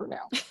toilet paper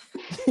now.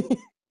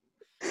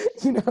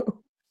 You know?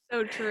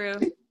 So true.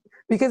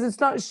 Because it's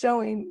not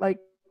showing like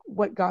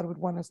what God would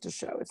want us to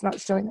show. It's not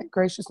showing that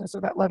graciousness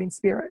or that loving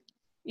spirit.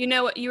 You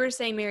know what you were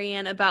saying,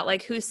 Marianne, about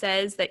like who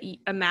says that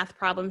a math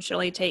problem should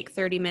only take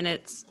 30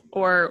 minutes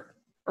or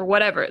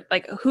whatever.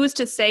 Like, who's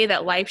to say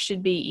that life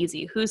should be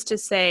easy? Who's to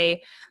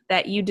say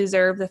that you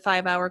deserve the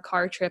 5-hour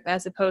car trip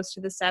as opposed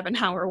to the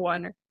 7-hour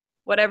one, or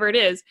whatever it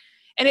is?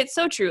 And it's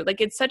so true.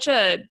 Like, it's such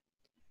a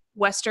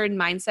Western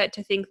mindset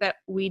to think that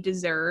we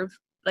deserve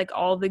like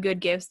all the good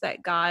gifts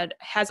that God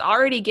has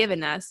already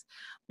given us,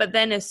 but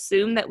then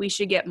assume that we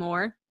should get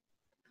more.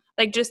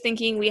 Like, just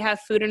thinking we have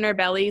food in our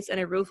bellies and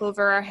a roof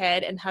over our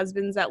head and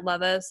husbands that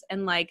love us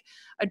and like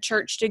a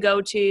church to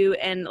go to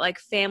and like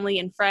family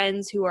and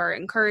friends who are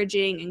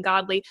encouraging and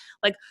godly,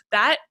 like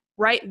that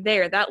right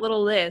there, that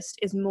little list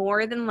is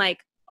more than like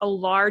a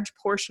large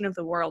portion of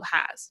the world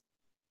has.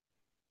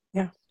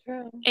 Yeah.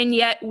 True. And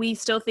yet we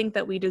still think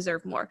that we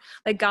deserve more.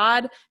 Like,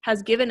 God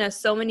has given us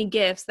so many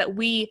gifts that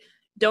we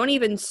don't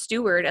even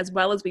steward as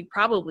well as we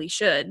probably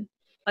should.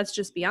 Let's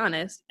just be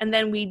honest. And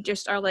then we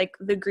just are like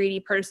the greedy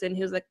person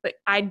who's like, but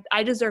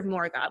I deserve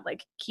more, God.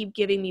 Like, keep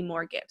giving me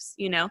more gifts,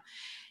 you know?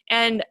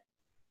 And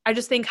I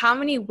just think, how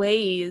many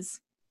ways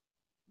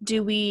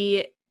do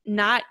we,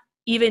 not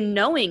even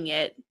knowing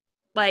it,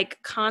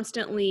 like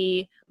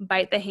constantly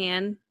bite the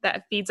hand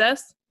that feeds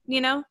us,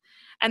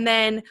 And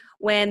then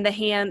when the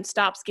hand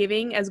stops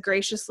giving as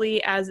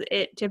graciously as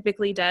it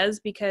typically does,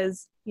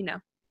 because,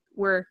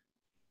 we're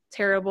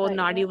terrible,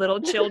 naughty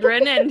little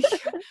children and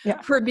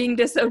Yeah. we're being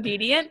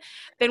disobedient,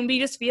 then we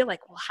just feel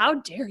like, well, how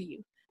dare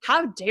you?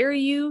 How dare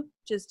you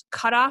just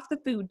cut off the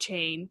food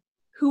chain?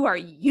 Who are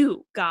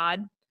you,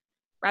 God?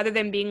 Rather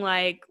than being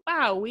like,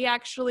 wow, we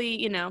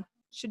actually,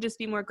 should just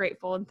be more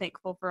grateful and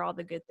thankful for all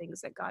the good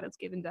things that God has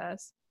given to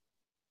us.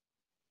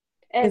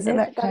 And Isn't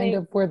it's that funny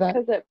kind of where that,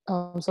 because it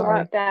oh, I'm sorry.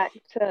 brought back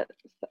to,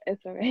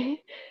 it's alright.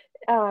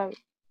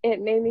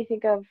 It made me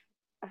think of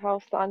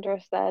how Sandra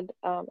said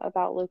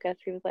about Lucas.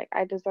 He was like,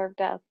 I deserve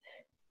death.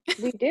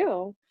 We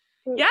do.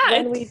 Yeah.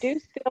 When we do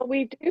steal,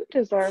 we do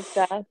deserve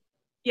death.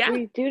 Yeah.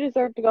 We do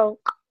deserve to go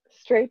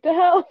straight to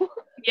hell.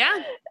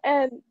 Yeah.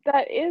 And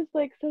that is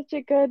like such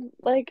a good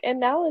like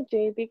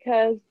analogy,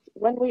 because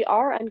when we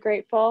are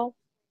ungrateful,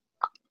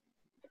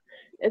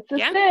 it's a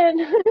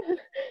sin.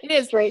 It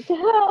is. Straight to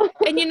hell.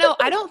 And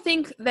I don't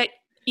think that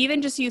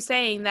even just you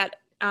saying that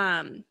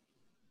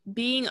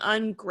being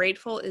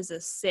ungrateful is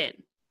a sin.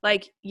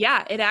 Like,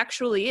 yeah, it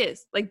actually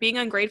is. Like, being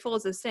ungrateful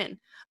is a sin.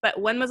 But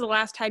when was the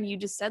last time you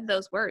just said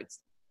those words?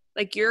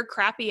 Like, your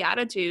crappy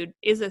attitude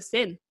is a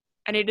sin,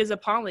 and it is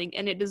appalling,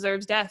 and it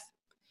deserves death.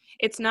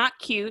 It's not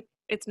cute.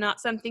 It's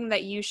not something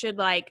that you should,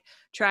 like,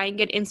 try and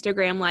get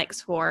Instagram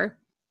likes for.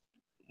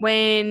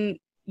 When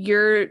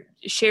you're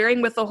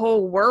sharing with the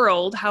whole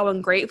world how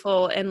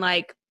ungrateful and,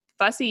 like,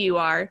 fussy you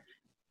are,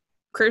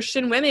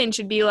 Christian women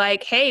should be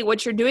like, hey,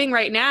 what you're doing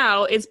right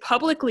now is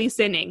publicly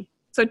sinning.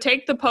 So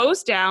take the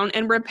post down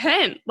and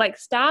repent. Like,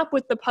 stop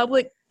with the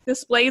public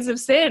displays of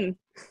sin.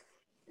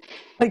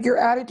 Like, your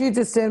attitude's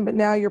a sin, but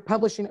now you're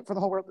publishing it for the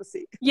whole world to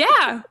see.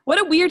 Yeah.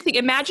 What a weird thing.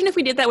 Imagine if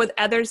we did that with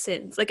other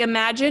sins. Like,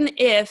 imagine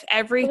if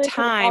every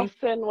time. All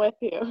sin with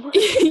you.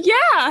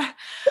 Yeah.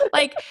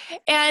 Like,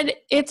 and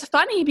it's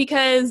funny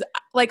because,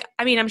 like,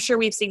 I mean, I'm sure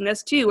we've seen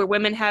this too, where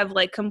women have,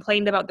 like,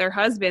 complained about their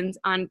husbands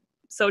on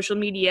social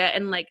media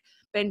and, like,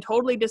 been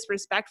totally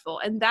disrespectful.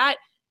 And that,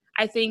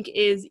 I think,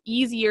 is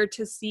easier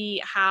to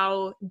see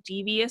how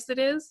devious it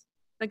is.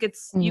 Like,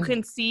 it's, you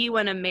can see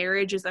when a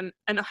marriage is a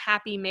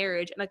happy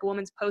marriage, and like a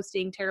woman's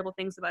posting terrible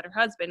things about her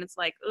husband. It's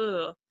like,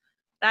 ugh,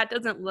 that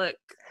doesn't look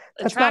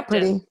attractive. That's not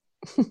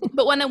pretty.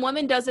 But when a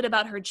woman does it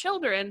about her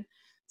children,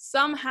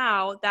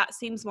 somehow that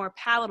seems more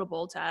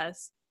palatable to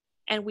us,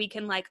 and we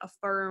can, like,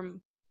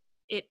 affirm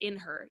it in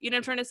her. You know what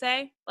I'm trying to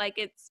say? Like,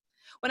 it's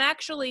when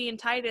actually in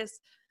Titus,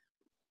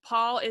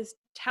 Paul is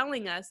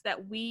telling us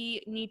that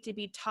we need to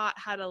be taught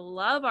how to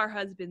love our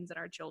husbands and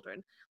our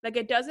children. Like,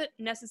 it doesn't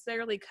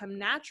necessarily come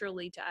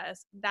naturally to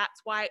us.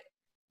 That's why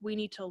we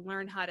need to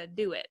learn how to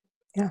do it.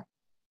 Yeah.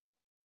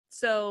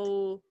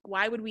 So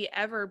why would we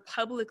ever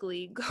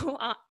publicly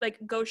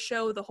go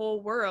show the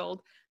whole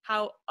world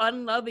how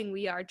unloving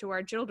we are to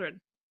our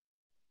children?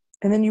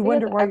 And then you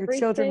wonder why your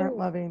children aren't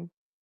loving.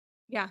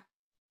 Yeah.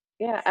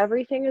 Yeah,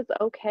 everything is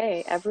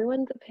okay.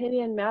 Everyone's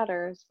opinion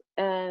matters,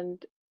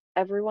 and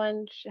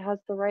everyone has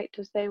the right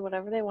to say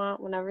whatever they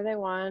want whenever they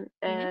want,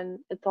 and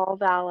it's all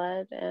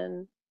valid,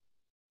 and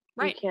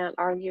you can't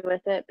argue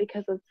with it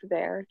because it's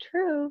their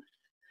truth.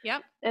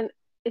 Yep. And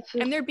it's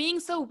just, and they're being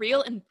so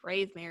real and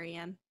brave,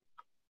 Marianne.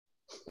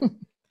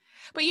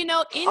 But in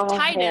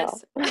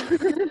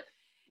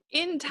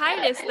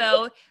Titus,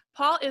 though,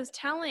 Paul is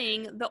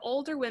telling the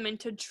older women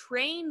to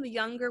train the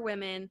younger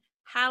women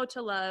how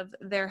to love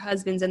their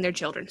husbands and their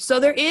children. So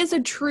there is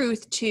a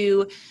truth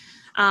to,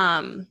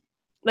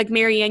 like,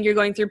 Marianne, you're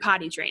going through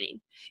potty training.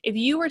 If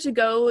you were to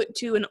go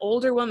to an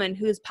older woman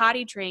who is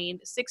potty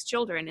trained 6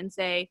 children and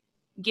say,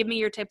 give me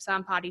your tips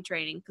on potty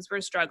training because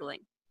we're struggling,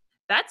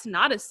 that's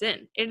not a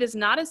sin. It is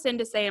not a sin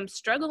to say, I'm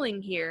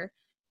struggling here.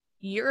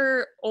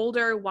 You're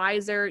older,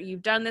 wiser.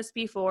 You've done this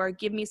before.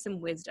 Give me some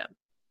wisdom.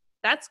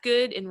 That's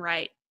good and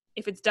right.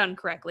 If it's done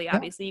correctly,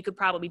 obviously, you could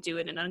probably do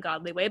it in an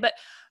ungodly way. But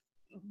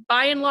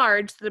by and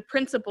large, the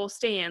principle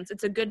stands.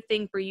 It's a good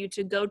thing for you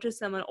to go to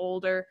someone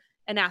older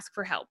and ask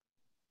for help.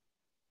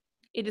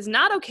 It is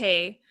not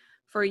okay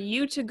for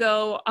you to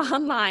go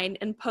online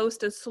and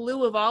post a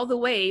slew of all the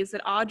ways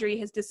that Audrey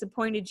has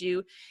disappointed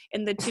you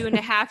in the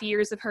 2.5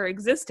 years of her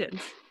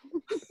existence.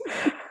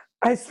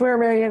 I swear,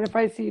 Marianne, if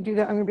I see you do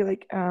that, I'm going to be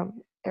like,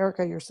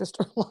 Erica, your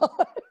sister-in-law.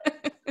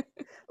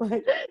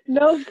 Like,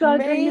 no,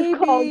 Sandra, you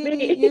called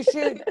me. You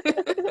should.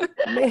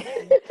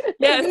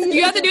 Yes,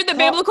 you have to do it the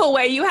biblical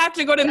way. You have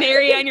to go to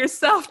Marianne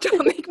yourself.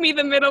 Don't make me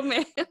the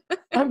middleman.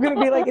 I'm going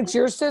to be like, it's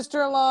your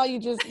sister-in-law.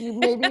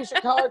 Maybe you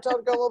should call her, tell her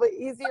to go a little bit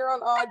easier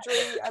on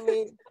Audrey. I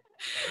mean,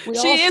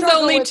 she is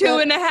only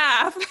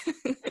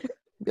 2.5.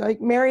 Be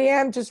like,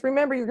 Marianne, just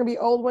remember, you're going to be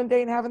old one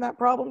day and having that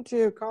problem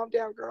too. Calm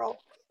down, girl.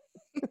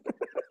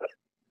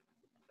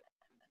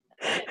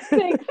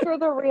 Thanks for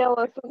the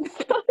realism.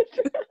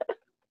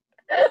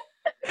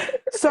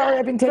 Sorry,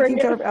 I've been taking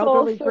care of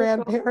elderly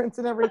grandparents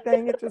and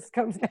everything. It just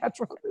comes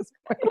natural at this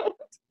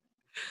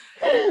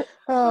point.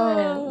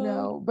 Oh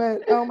no,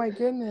 but oh my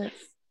goodness.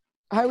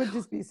 I would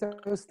just be so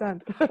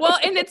stunned. Well,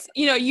 and it's,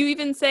 you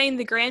even saying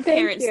the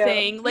grandparents you.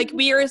 thing, like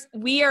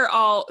we are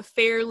all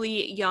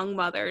fairly young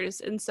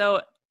mothers. And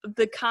so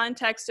the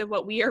context of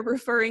what we are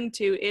referring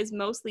to is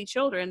mostly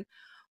children.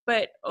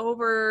 But I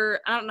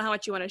don't know how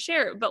much you want to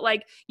share, but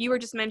like you were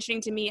just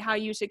mentioning to me how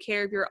you took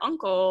care of your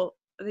uncle,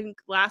 I think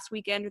last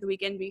weekend or the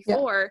weekend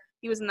before,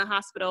 he was in the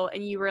hospital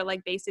and you were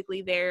like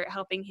basically there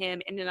helping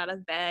him in and out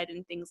of bed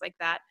and things like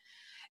that.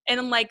 And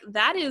I'm like,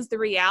 that is the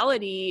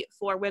reality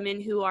for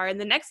women who are in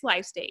the next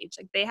life stage.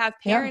 Like they have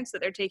parents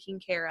that they're taking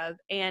care of.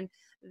 And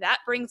that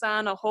brings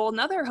on a whole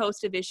nother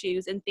host of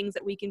issues and things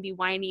that we can be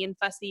whiny and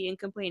fussy and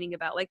complaining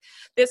about. Like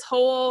this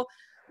whole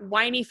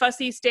whiny,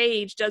 fussy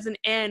stage doesn't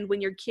end when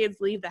your kids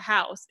leave the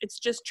house. It's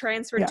just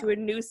transferred to a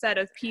new set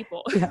of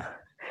people. Yeah.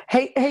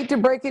 Hate to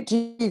break it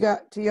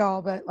to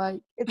y'all, but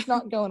like it's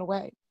not going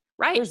away.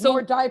 Right. There's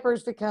more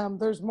diapers to come.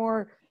 There's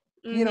more,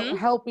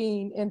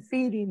 helping and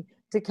feeding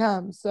to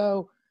come.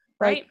 So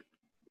like,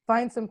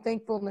 find some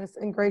thankfulness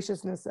and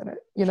graciousness in it,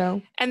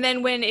 And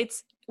then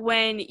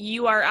when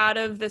you are out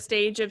of the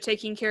stage of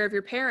taking care of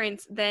your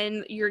parents,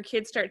 then your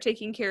kids start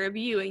taking care of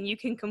you and you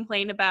can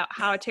complain about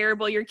how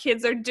terrible your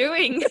kids are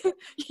doing,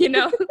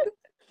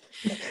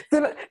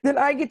 Then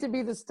I get to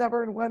be the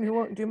stubborn one who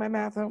won't do my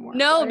math homework.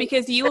 No, right?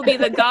 because you will be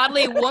the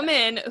godly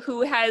woman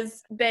who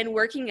has been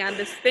working on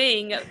this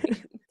thing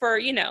for,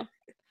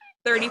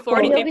 30,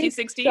 40, 50,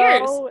 60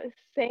 years. So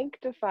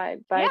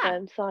sanctified by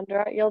then,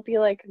 Sandra. You'll be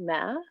like,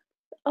 math?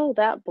 Oh,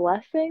 that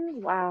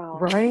blessing? Wow.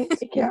 Right?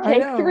 It can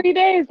take 3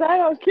 days. I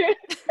don't care.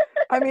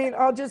 I mean,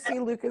 I'll just see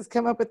Lucas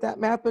come up with that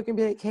math book and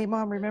be like, hey,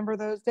 Mom, remember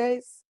those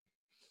days?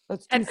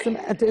 Let's do some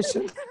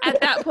addition. At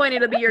that point,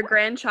 it'll be your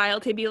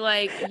grandchild. He'd be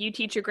like, you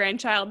teach your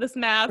grandchild this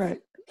math.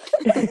 Right.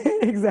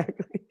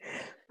 Exactly.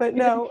 But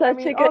no,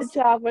 such a good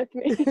job with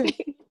me.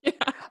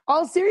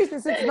 All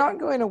seriousness, it's not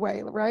going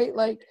away, right?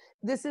 Like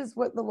this is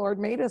what the Lord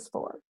made us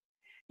for.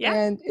 Yeah.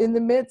 And in the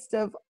midst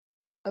of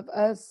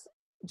us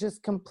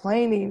just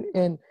complaining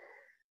and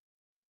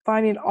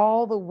finding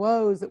all the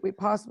woes that we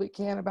possibly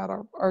can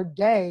about our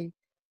day,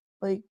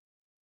 like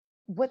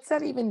what's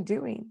that even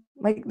doing?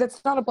 Like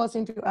that's not a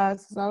blessing to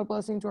us. It's not a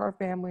blessing to our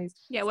families.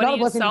 Yeah, what it's not a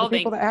blessing to the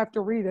people that have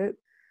to read it.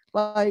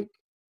 Like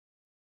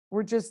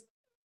we're just,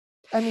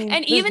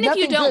 and even if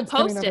you don't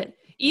post it,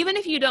 even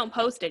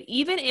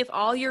if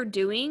all you're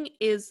doing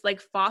is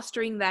like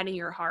fostering that in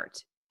your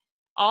heart,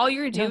 all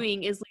you're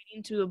doing is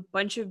leading to a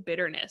bunch of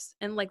bitterness.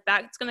 And like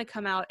that's going to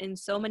come out in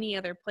so many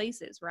other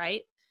places,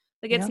 right?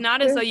 Like it's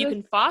not as though you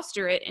can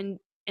foster it and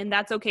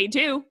that's okay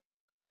too.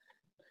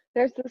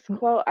 There's this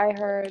quote I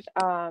heard,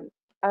 I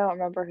don't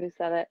remember who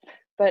said it,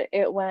 but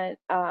it went,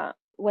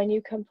 when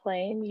you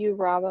complain, you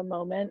rob a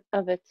moment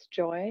of its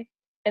joy.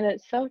 And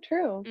it's so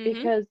true,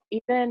 because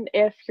even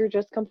if you're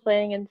just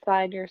complaining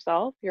inside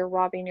yourself, you're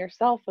robbing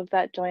yourself of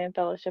that joy and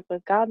fellowship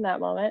with God in that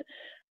moment.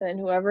 And then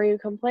whoever you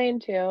complain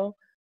to,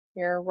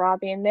 you're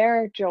robbing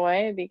their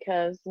joy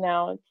because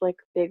now it's like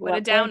big what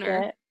a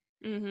downer.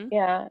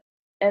 Yeah.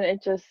 And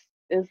it just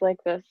is like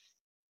this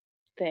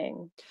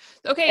thing.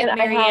 Okay, and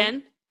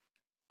Marianne,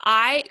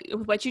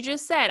 what you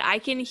just said, I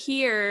can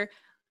hear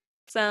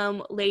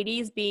some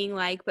ladies being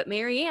like, but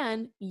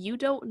Marianne, you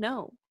don't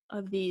know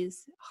of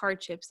these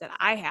hardships that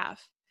I have.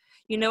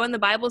 And the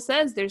Bible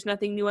says there's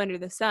nothing new under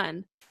the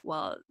sun.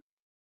 Well,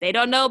 they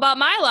don't know about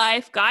my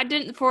life. God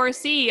didn't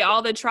foresee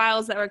all the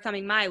trials that were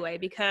coming my way,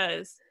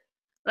 because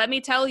let me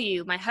tell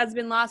you, my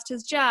husband lost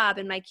his job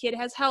and my kid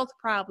has health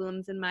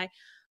problems and my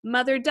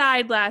mother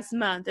died last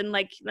month. And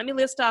like, let me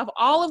list off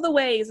all of the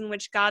ways in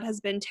which God has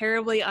been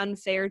terribly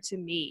unfair to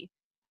me.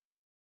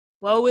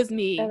 Woe is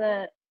me.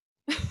 And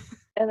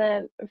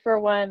then for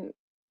one,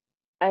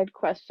 I'd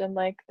question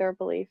like their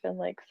belief in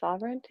like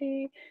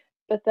sovereignty.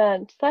 But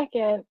then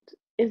second,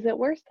 is it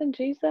worse than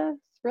Jesus?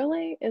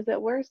 Really? Is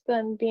it worse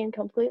than being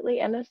completely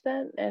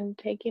innocent and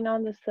taking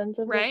on the sins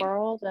of the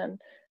world and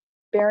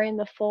bearing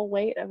the full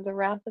weight of the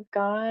wrath of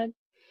God?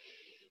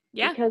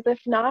 Yeah. Because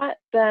if not,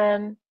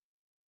 then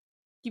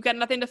you've got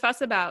nothing to fuss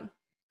about.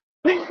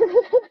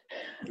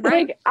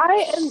 Like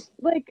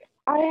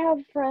I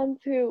have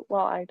friends who,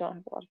 well, I don't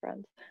have a lot of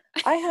friends.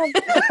 I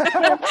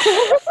have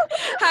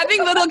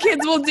having little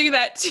kids will do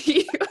that to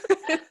you.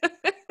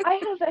 I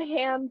have a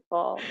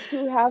handful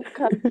who have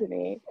come to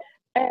me,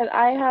 and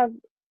I have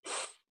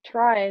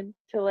tried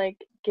to like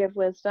give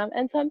wisdom,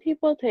 and some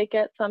people take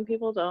it, some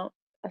people don't.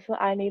 So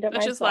I need it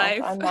myself.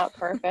 Life. I'm not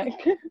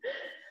perfect.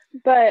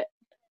 But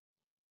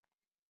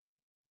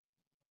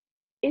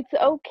it's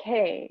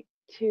okay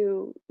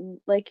to,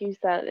 like you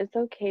said, it's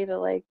okay to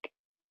like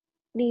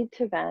need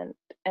to vent,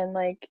 and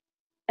like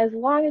as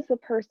long as the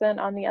person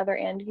on the other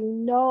end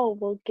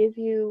will give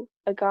you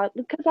a God,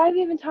 because I've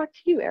even talked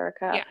to you,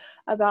 Erica,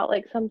 about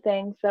like some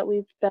things that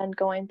we've been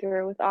going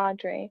through with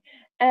Audrey,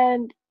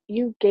 and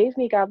you gave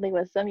me godly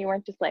wisdom. You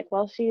weren't just like,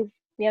 well, she's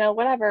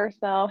whatever,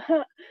 so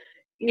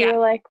you're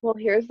like, well,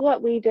 here's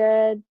what we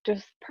did,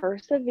 just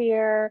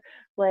persevere,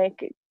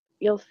 like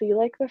you'll see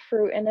like the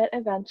fruit in it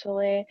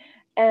eventually.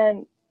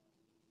 And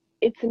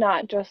it's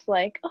not just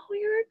like, oh,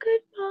 you're a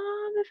good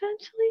mom,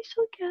 eventually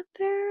she'll get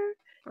there.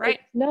 Right.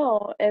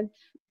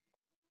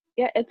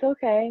 It's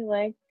okay.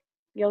 Like,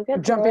 you'll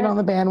get Jumping through on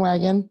the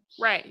bandwagon.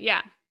 Right.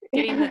 Yeah.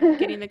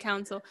 Getting the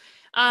counsel.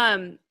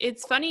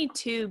 It's funny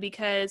too,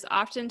 because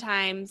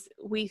oftentimes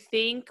we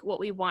think what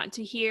we want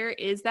to hear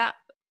is that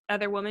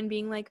other woman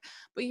being like,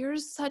 but you're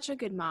such a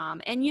good mom.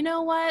 And you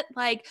know what?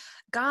 Like,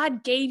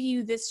 God gave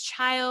you this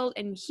child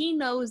and he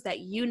knows that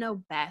you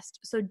know best.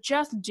 So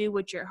just do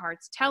what your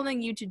heart's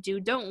telling you to do.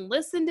 Don't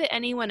listen to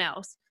anyone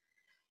else.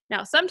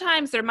 Now,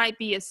 sometimes there might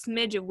be a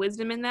smidge of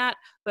wisdom in that,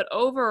 but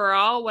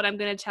overall, what I'm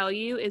going to tell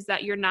you is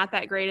that you're not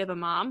that great of a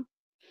mom.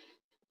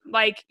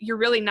 Like, you're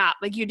really not.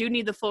 Like, you do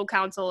need the full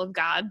counsel of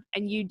God,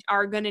 and you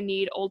are going to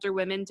need older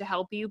women to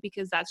help you,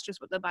 because that's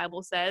just what the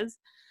Bible says.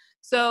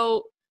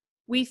 So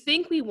we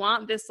think we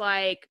want this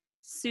like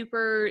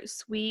super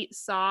sweet,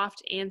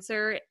 soft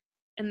answer,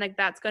 and like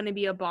that's going to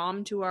be a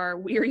balm to our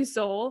weary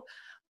soul.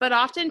 But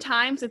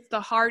oftentimes it's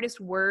the hardest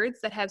words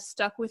that have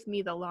stuck with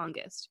me the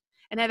longest,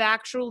 and have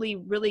actually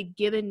really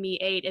given me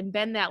aid and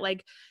been that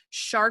like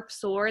sharp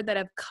sword that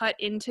have cut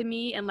into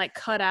me and like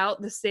cut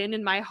out the sin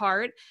in my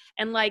heart.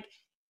 And like,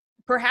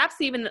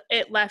 perhaps even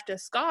it left a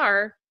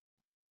scar,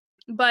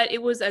 but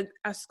it was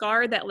a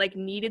scar that like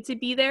needed to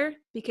be there,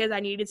 because I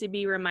needed to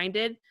be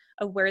reminded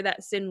of where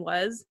that sin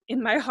was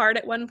in my heart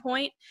at one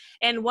point.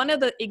 And one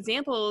of the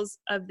examples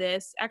of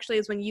this actually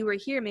is when you were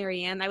here,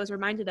 Marianne. I was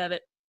reminded of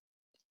it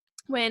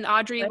when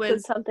Audrey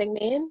was something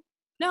mean.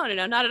 No,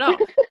 not at all.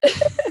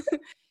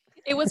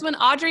 It was when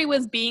Audrey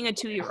was being a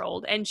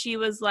 2-year-old, and she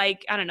was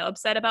like, I don't know,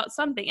 upset about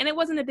something. And it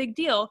wasn't a big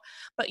deal,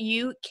 but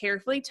you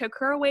carefully took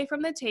her away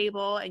from the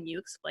table and you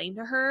explained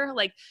to her,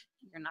 like,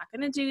 you're not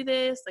going to do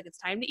this. Like, it's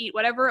time to eat,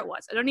 whatever it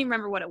was. I don't even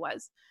remember what it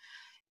was.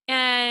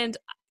 And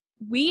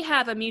we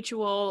have a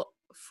mutual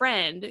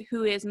friend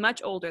who is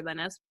much older than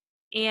us.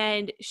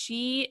 And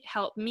she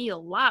helped me a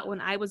lot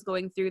when I was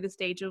going through the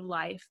stage of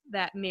life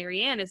that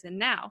Marianne is in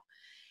now.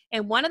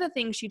 And one of the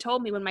things she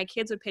told me when my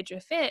kids would pitch a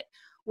fit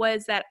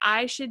was that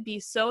I should be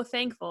so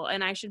thankful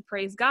and I should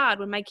praise God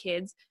when my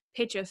kids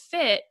pitch a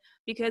fit,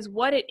 because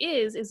what it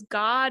is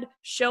God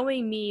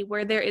showing me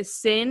where there is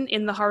sin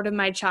in the heart of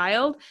my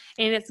child,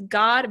 and it's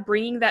God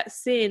bringing that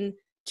sin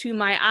to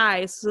my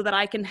eyes so that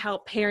I can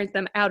help parent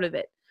them out of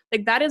it.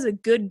 Like, that is a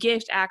good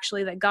gift,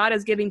 actually, that God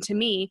is giving to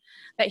me,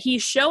 that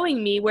he's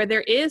showing me where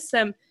there is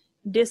some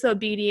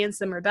disobedience,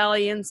 some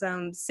rebellion,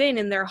 some sin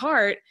in their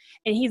heart,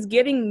 and he's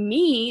giving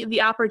me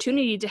the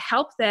opportunity to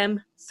help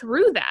them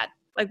through that.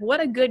 Like,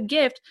 what a good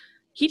gift.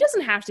 He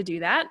doesn't have to do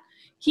that.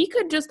 He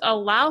could just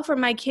allow for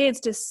my kids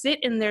to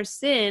sit in their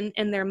sin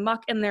and their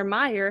muck and their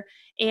mire,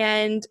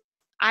 and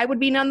I would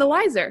be none the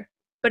wiser.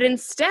 But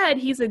instead,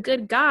 he's a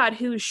good God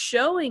who's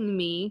showing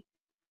me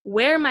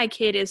where my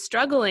kid is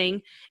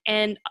struggling,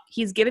 and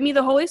he's given me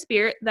the Holy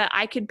Spirit that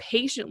I could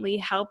patiently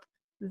help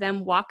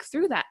them walk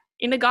through that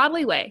in a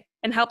godly way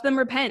and help them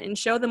repent and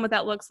show them what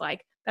that looks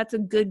like. That's a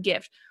good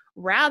gift,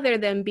 rather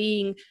than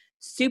being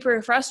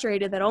super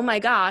frustrated that, oh my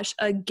gosh,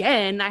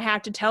 again, I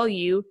have to tell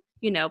you,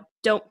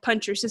 don't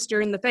punch your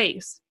sister in the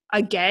face.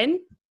 Again?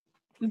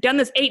 We've done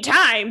this 8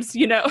 times,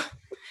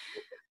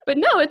 But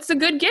no, it's a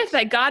good gift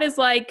that God is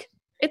like,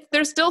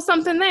 there's still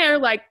something there,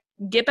 like,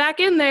 get back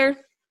in there.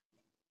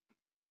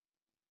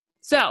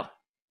 So,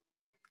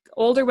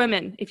 older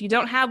women, if you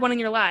don't have one in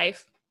your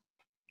life,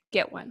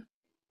 get one.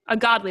 A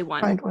godly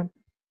one. Find one.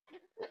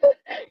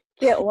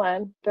 Get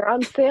one. They're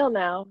on sale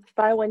now.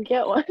 Buy one,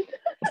 get one.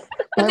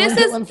 But Buy one,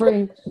 get one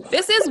free.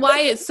 This is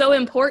why it's so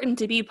important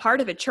to be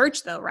part of a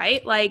church, though,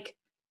 right? Like,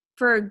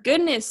 for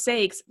goodness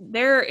sakes,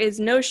 there is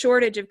no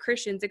shortage of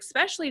Christians,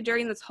 especially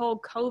during this whole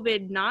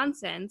COVID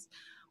nonsense,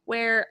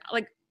 where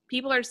like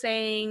people are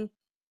saying,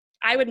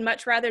 I would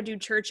much rather do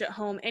church at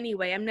home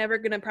anyway. I'm never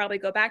going to probably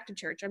go back to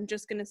church. I'm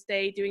just going to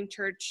stay doing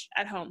church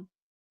at home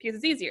because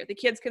it's easier. The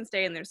kids can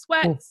stay in their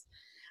sweats.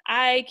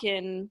 I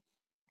can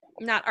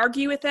not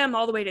argue with them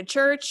all the way to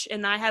church.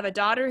 And I have a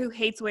daughter who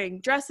hates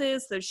wearing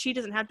dresses, so she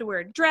doesn't have to wear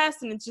a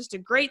dress. And it's just a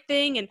great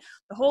thing. And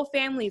the whole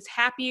family is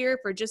happier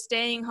for just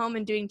staying home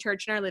and doing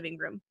church in our living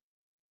room.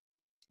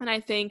 And I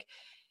think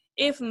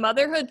if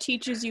motherhood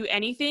teaches you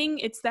anything,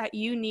 it's that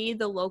you need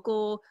the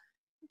local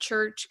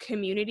church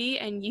community,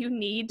 and you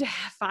need to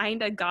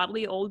find a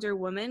godly older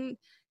woman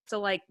to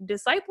like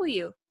disciple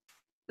you.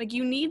 Like,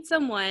 you need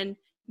someone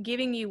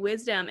giving you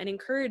wisdom and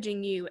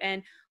encouraging you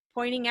and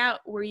pointing out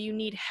where you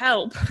need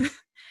help.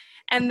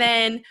 And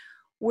then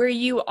where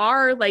you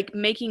are like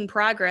making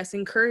progress,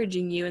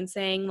 encouraging you and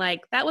saying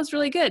like, that was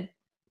really good.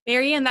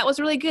 Marianne, that was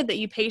really good that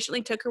you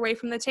patiently took her away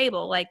from the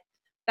table. Like,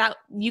 that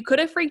you could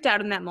have freaked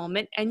out in that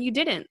moment and you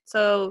didn't.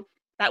 So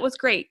that was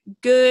great.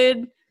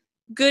 Good,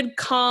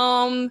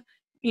 calm,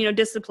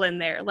 discipline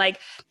there. Like,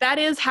 that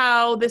is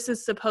how this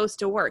is supposed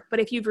to work.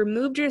 But if you've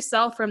removed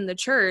yourself from the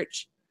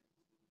church,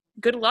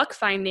 good luck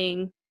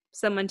finding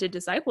someone to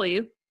disciple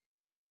you.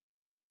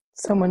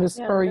 Someone to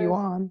spur you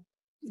on.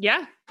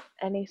 Yeah.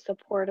 Any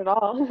support at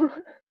all.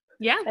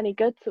 Yeah. Any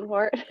good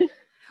support.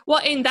 Well,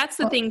 and that's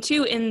the thing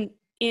too,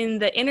 in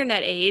the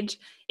internet age,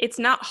 it's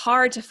not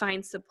hard to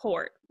find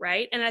support,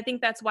 right? And I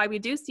think that's why we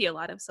do see a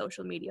lot of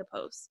social media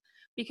posts,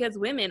 because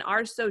women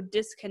are so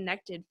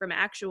disconnected from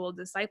actual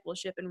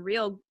discipleship and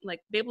real like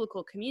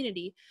biblical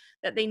community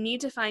that they need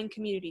to find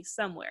community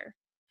somewhere.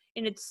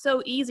 And it's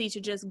so easy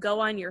to just go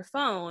on your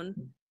phone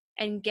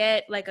and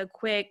get like a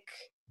quick,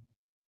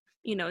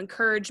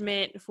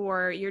 encouragement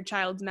for your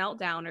child's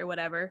meltdown or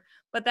whatever,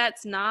 but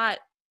that's not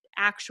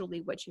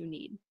actually what you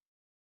need.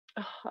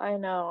 I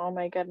know. Oh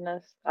my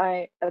goodness.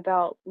 I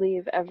about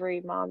leave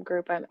every mom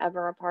group I'm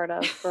ever a part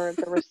of for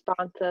the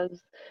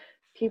responses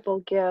people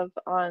give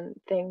on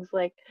things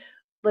like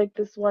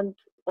this one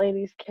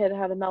lady's kid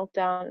had a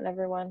meltdown and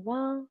everyone,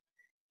 well,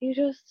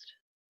 you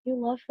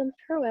love them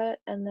through it.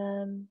 And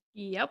then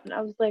Yep.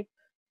 I was like,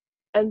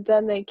 and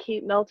then they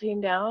keep melting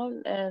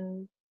down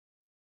and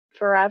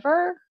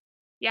forever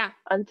Yeah.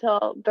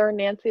 until they're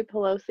Nancy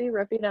Pelosi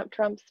ripping up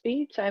Trump's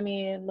speech. I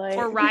mean, like,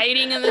 Or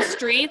rioting in the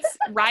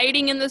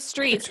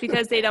streets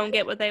because they don't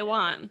get what they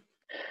want.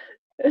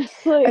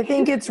 it's like, I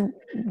think it's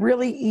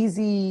really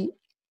easy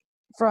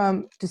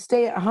to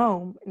stay at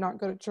home and not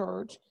go to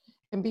church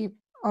and be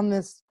on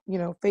this,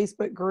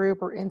 Facebook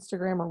group or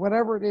Instagram or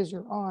whatever it is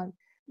you're on.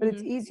 But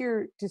it's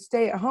easier to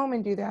stay at home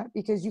and do that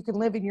because you can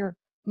live in your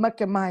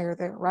muck and mire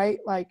there, right?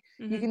 Like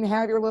you can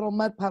have your little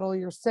mud puddle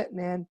you're sitting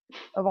in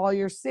of all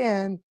your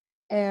sin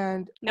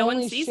and no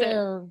only one sees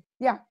share,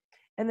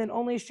 and then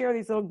only share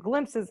these little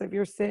glimpses of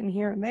your sin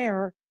here and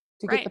there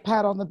to Right. get the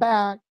pat on the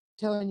back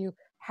telling you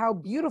how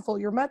beautiful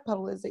your mud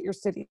puddle is that you're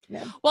sitting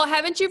in. Well,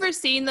 haven't you ever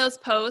seen those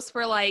posts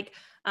where like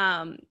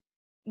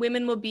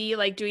women will be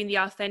like doing the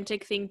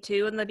authentic thing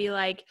too, and they'll be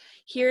like,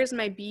 here's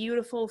my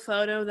beautiful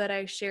photo that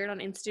I shared on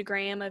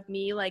Instagram of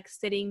me like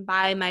sitting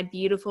by my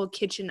beautiful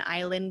kitchen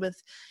island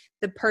with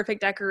the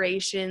perfect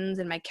decorations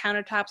and my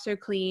countertops are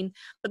clean,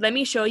 but let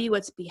me show you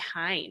what's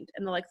behind.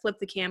 And they'll like flip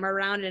the camera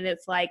around and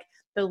it's like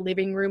the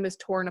living room is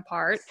torn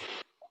apart.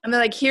 And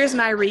they're like, here's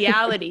my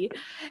reality.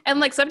 And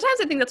like,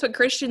 sometimes I think that's what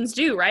Christians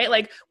do, right?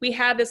 Like we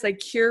have this like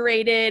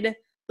curated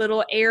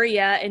little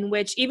area in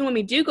which even when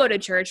we do go to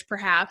church,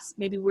 perhaps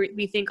maybe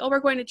we think, oh, we're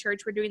going to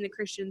church, we're doing the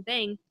Christian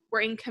thing.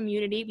 We're in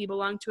community. We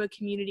belong to a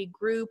community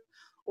group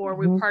or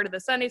we're part of the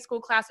Sunday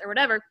school class or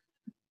whatever.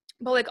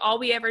 But like all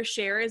we ever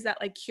share is that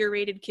like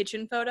curated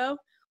kitchen photo.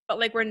 But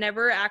like we're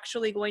never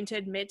actually going to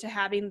admit to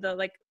having the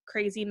like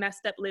crazy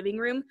messed up living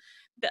room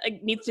that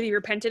like, needs to be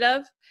repented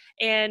of.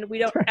 And we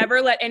don't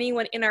ever let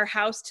anyone in our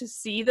house to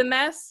see the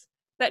mess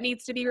that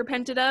needs to be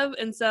repented of.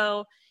 And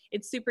so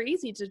it's super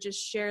easy to just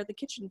share the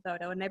kitchen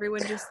photo and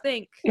everyone just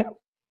think it's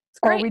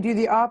great. Or we do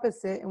the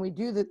opposite and we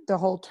do the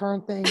whole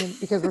turn thing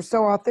because we're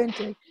so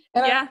authentic.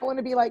 And I want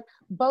to be like,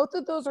 both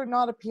of those are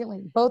not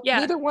appealing.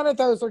 Neither one of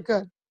those are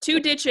good. Two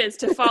ditches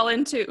to fall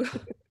into.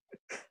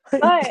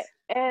 But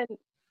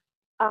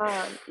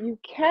you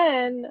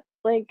can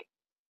like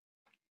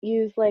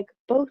use like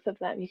both of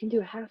them. You can do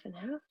a half and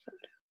half photo.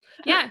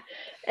 Yeah.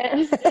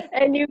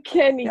 and you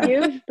can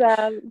use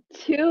them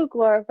to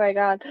glorify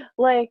God.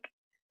 Like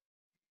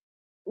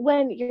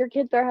when your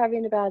kids are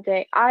having a bad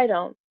day, I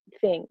don't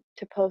think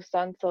to post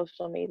on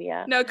social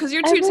media. No, because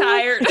you're too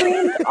tired.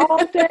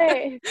 All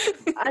day.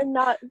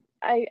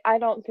 I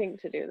don't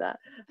think to do that.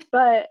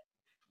 But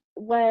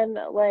when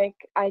like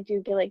I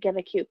do get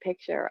a cute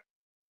picture,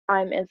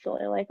 I'm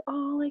instantly like,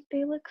 oh, like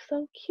they look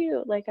so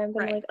cute. Like I'm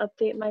gonna like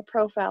update my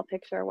profile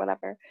picture or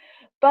whatever.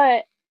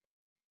 But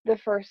the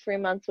first 3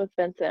 months with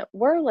Vincent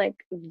were like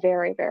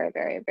very, very,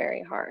 very,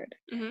 very hard.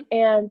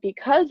 And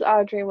because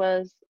Audrey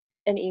was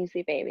an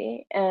easy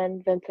baby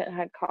and Vincent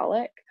had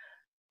colic,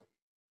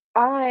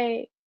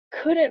 I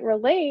couldn't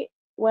relate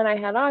when I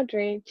had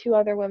Audrey to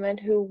other women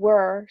who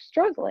were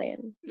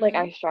struggling. Like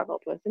I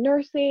struggled with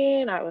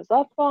nursing, I was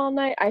up all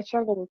night, I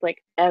struggled with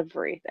like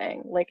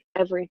everything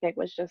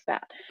was just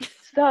that.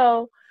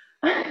 So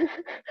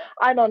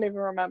I don't even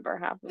remember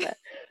half of it,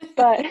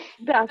 but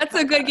that's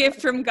a good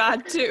gift from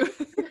God too.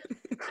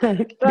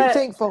 Be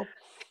thankful.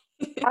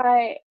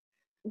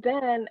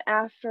 Then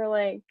after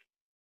like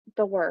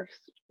the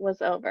worst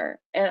was over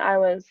and I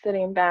was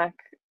sitting back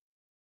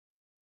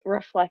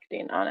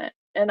reflecting on it,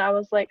 and I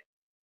was like,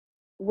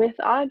 with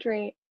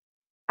Audrey,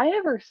 I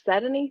never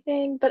said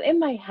anything, but in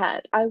my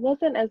head, I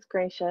wasn't as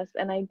gracious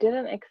and I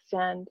didn't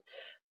extend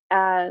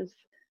as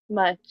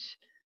much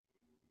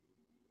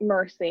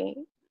mercy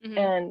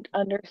and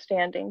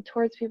understanding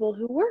towards people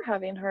who were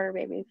having harder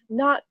babies.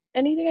 Not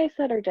anything I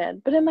said or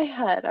did, but in my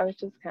head, I was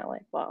just kind of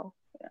like, well,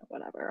 yeah,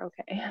 whatever,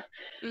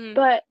 okay.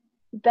 But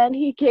then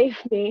he gave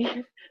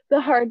me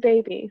the hard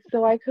baby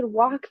so I could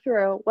walk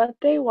through what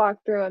they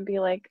walked through and be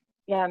like,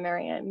 yeah,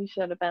 Marianne, you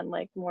should have been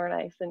like more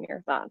nice in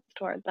your thoughts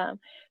toward them.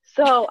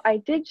 So I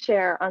did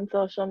share on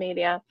social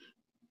media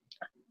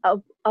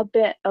a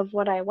bit of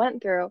what I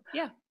went through.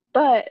 Yeah.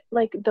 But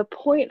like the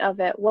point of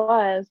it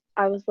was,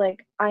 I was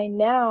like, I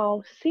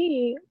now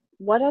see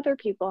what other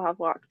people have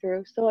walked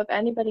through. So if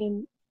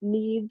anybody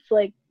needs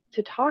like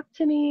to talk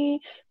to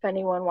me, if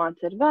anyone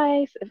wants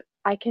advice, if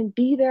I can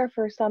be there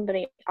for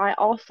somebody, I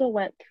also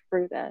went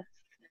through this.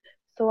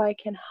 so I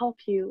can help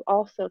you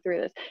also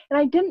through this. And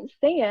I didn't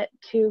say it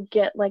to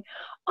get like,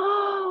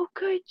 oh,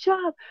 good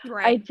job. I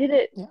Right. did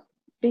it Yeah.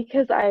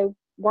 because I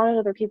wanted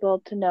other people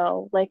to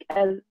know, like,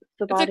 as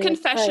the It's a body of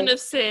confession Christ. of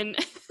sin.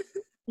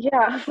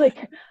 Yeah,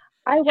 like,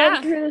 I went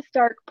Yeah. through this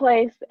dark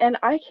place and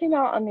I came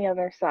out on the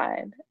other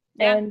side.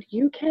 Yeah. And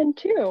you can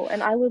too.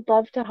 And I would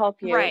love to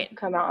help you Right.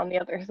 come out on the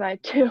other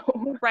side too.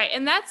 Right.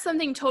 And that's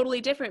something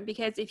totally different,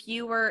 because if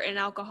you were an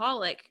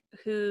alcoholic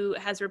who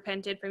has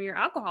repented from your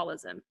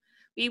alcoholism,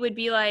 we would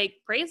be like,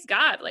 praise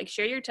God, like,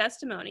 share your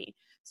testimony.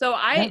 So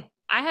I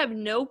have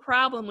no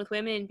problem with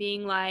women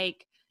being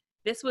like,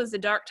 this was the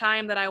dark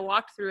time that I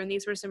walked through, and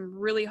these were some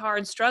really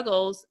hard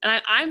struggles.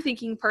 And I'm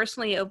thinking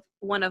personally of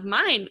one of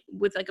mine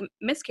with like a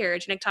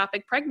miscarriage and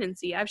ectopic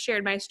pregnancy. I've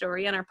shared my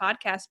story on our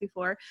podcast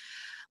before.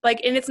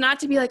 Like, and it's not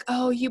to be like,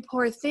 oh, you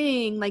poor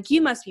thing, like,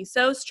 you must be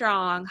so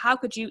strong, how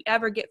could you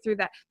ever get through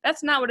that?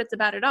 That's not what it's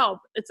about at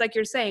all. It's like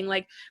you're saying,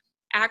 like,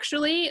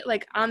 actually,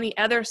 like, on the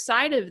other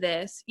side of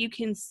this, you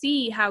can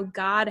see how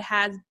God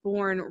has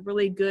borne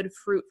really good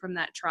fruit from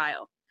that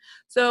trial.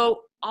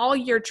 So all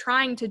you're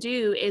trying to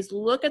do is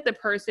look at the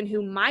person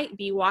who might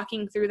be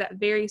walking through that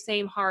very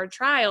same hard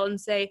trial and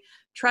say,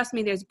 trust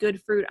me, there's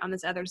good fruit on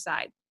this other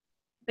side.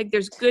 Like,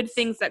 there's good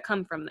things that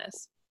come from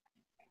this.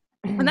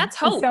 And that's It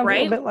hope, sounds a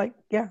right? little bit like,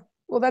 yeah.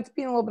 Well, that's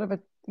being a little bit of a,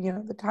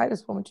 the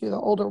Titus woman too, the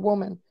older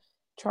woman,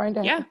 trying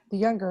to Yeah. help the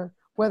younger,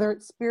 whether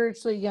it's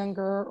spiritually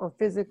younger or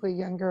physically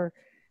younger,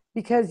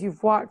 because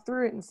you've walked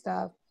through it and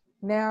stuff.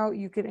 Now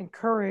you can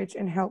encourage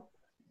and help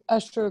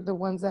usher the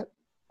ones that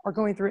are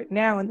going through it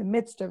now in the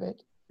midst of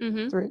it.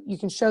 Mm-hmm. Through it. You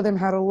can show them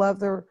how to love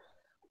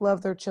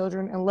their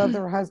children and love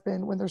their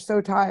husband when they're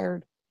so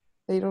tired.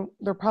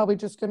 They're probably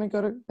just going to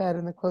go to bed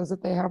in the clothes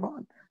that they have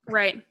on.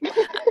 Right.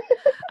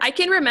 I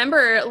can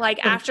remember,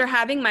 like, after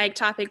having my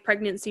ectopic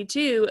pregnancy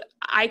too,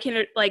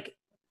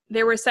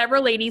 there were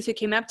several ladies who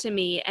came up to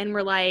me and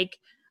were like,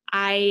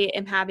 I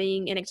am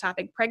having an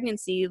ectopic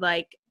pregnancy.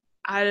 Like,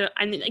 I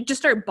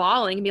just started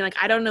bawling and being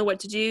like, I don't know what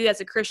to do.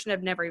 As a Christian,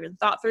 I've never even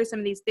thought through some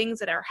of these things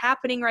that are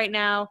happening right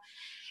now.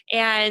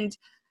 And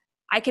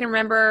I can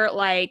remember,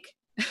 like,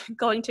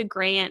 going to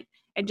Grant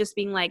and just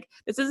being like,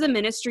 this is a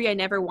ministry I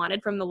never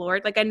wanted from the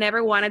Lord. Like, I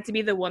never wanted to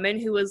be the woman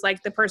who was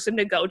like the person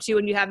to go to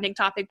when you have an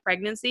ectopic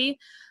pregnancy.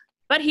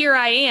 But here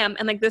I am.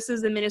 And like, this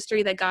is the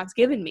ministry that God's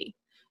given me.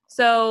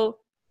 So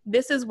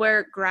this is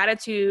where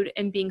gratitude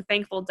and being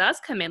thankful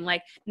does come in.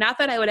 Like, not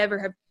that I would ever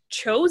have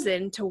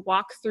chosen to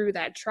walk through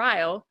that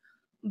trial,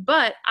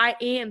 but I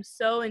am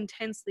so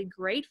intensely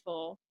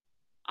grateful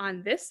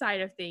on this side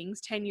of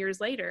things 10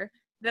 years later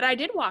that I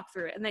did walk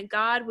through it, and that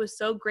God was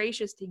so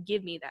gracious to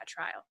give me that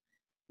trial,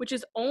 which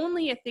is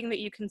only a thing that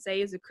you can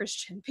say as a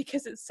Christian,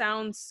 because it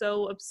sounds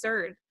so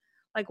absurd.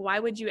 Like, why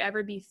would you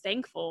ever be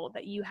thankful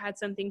that you had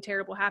something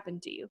terrible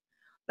happen to you?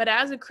 But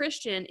as a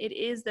Christian, it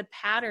is the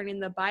pattern in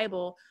the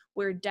Bible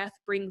where death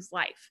brings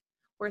life,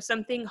 where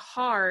something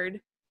hard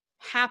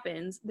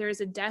happens, there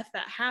is a death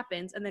that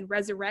happens, and then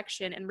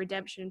resurrection and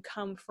redemption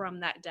come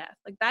from that death.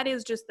 Like, that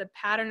is just the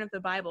pattern of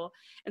the Bible.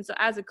 And so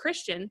as a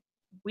Christian,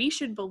 we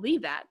should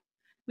believe that.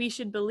 We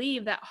should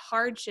believe that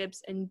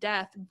hardships and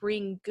death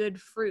bring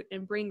good fruit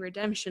and bring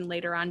redemption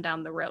later on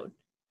down the road.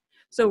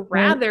 So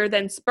rather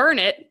than spurn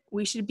it,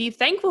 we should be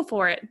thankful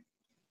for it.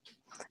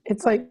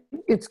 It's like,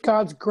 it's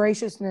God's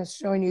graciousness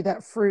showing you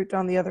that fruit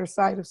on the other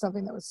side of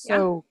something that was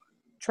so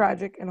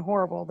tragic and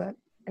horrible that,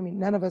 I mean,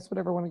 none of us would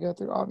ever want to go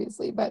through,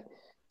 obviously, but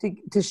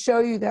to show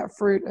you that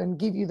fruit and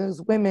give you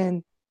those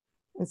women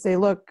and say,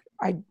 look,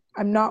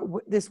 I'm not,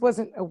 this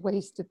wasn't a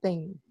wasted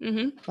thing.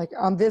 Mm-hmm. Like,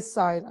 on this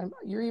side,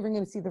 you're even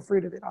going to see the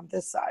fruit of it on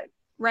this side.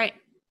 Right.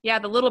 Yeah,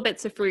 the little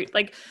bits of fruit,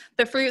 like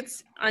the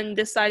fruits on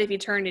this side of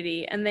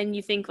eternity. And then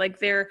you think, like,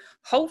 they're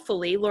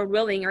hopefully, Lord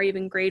willing, are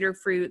even greater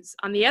fruits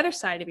on the other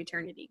side of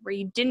eternity, where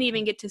you didn't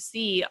even get to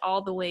see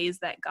all the ways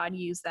that God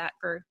used that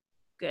for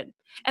good.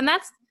 And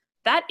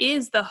that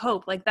is the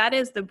hope. Like, that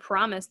is the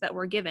promise that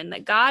we're given,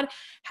 that God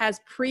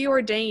has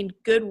preordained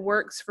good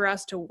works for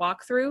us to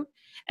walk through.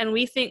 And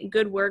we think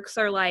good works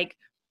are like,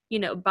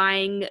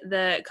 buying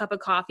the cup of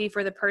coffee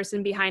for the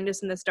person behind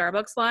us in the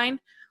Starbucks line.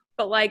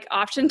 But like,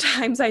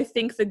 oftentimes I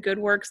think the good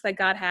works that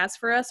God has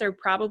for us are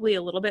probably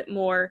a little bit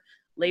more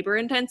labor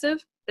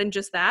intensive than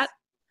just that.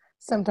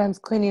 Sometimes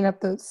cleaning up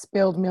the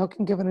spilled milk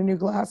and giving a new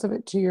glass of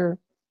it to your,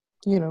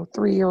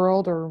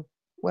 3-year-old or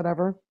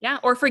whatever. Yeah.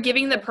 Or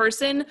forgiving the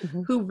person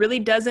Mm-hmm. who really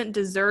doesn't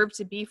deserve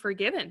to be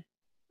forgiven.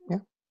 Yeah.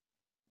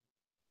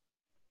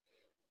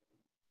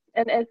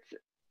 And it's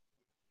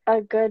a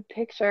good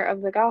picture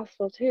of the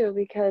gospel too,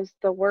 because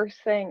the worst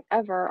thing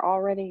ever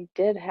already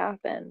did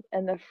happen,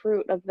 and the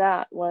fruit of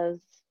that was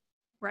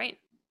Right.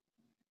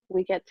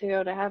 we get to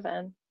go to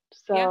heaven.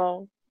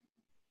 So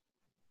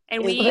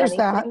And is there's anything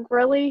that.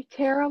 really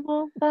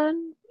terrible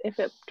then, if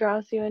it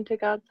draws you into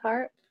God's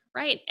heart?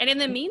 Right. And in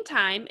the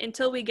meantime,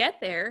 until we get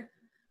there,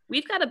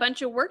 we've got a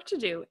bunch of work to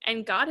do.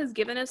 And God has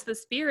given us the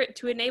Spirit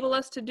to enable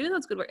us to do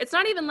those good work. It's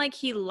not even like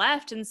he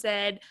left and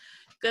said,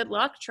 good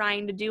luck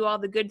trying to do all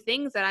the good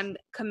things that I'm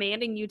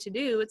commanding you to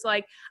do. It's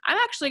like, I'm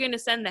actually going to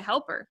send the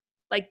helper.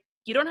 Like,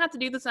 you don't have to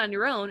do this on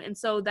your own. And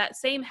so that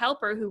same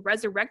helper who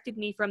resurrected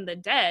me from the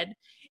dead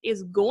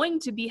is going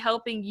to be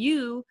helping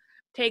you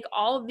take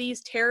all of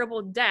these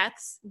terrible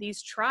deaths,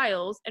 these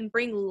trials, and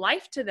bring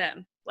life to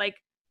them. Like,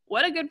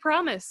 what a good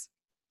promise.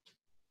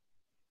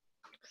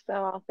 So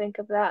I'll think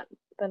of that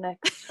the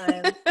next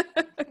time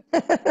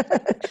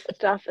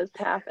stuff is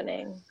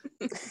happening.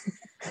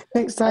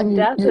 Next time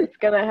death is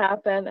gonna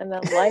happen, and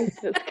then life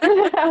is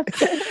gonna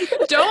happen.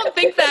 Don't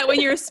think that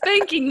when you're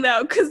spanking,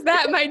 though, because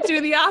that might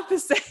do the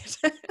opposite.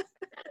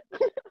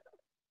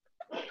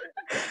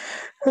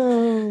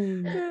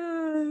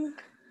 Oh.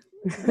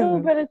 No,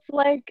 but it's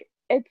like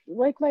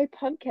my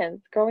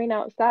pumpkins growing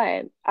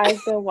outside.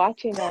 I've been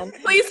watching them.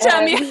 Please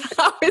tell me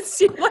how it's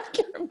like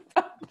your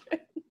pumpkin.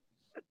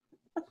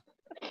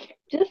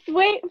 Just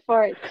wait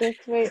for it.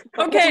 Just wait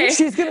for Okay.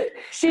 it.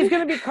 She's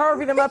gonna be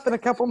carving them up in a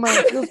couple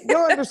months.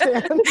 You'll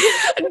understand.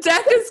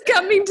 Death is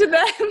coming to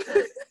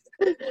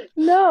them.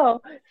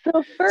 No.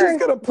 So first, she's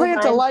gonna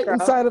plant a light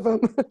inside of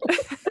them.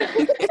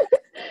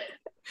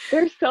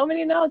 There's so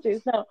many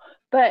analogies. No,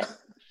 but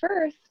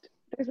first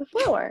there's a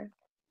flower,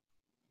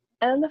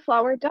 and the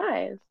flower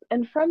dies,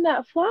 and from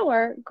that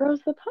flower grows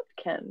the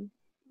pumpkin.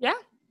 Yeah.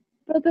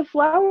 But the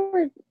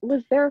flower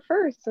was there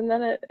first, and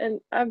then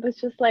I was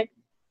just like.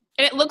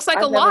 And it looks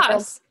like a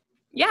loss.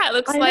 Yeah, it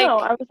looks like. I know.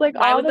 I was like,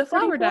 why all would the the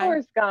flower die?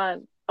 flower's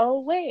gone.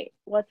 Oh wait,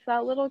 what's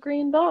that little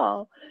green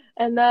ball?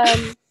 And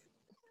then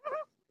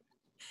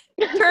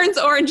turns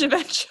orange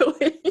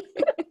eventually.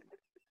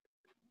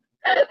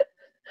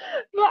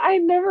 But I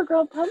never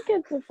grown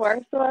pumpkins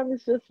before, so I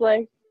was just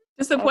like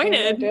disappointed.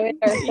 Okay, they're doing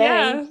their thing,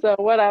 Yeah. so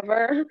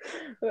whatever.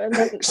 And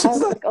then I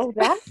was like, oh,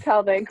 that's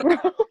how they grow.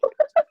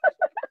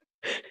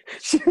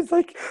 She was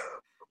like,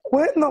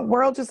 what in the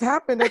world just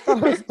happened? I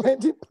thought I was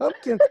planting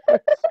pumpkins.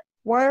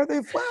 Why are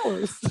they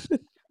flowers?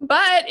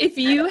 But if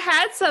you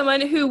had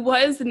someone who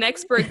was an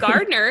expert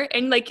gardener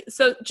and like,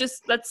 so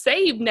just let's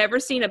say you've never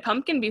seen a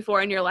pumpkin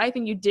before in your life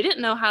and you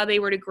didn't know how they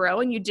were to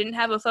grow and you didn't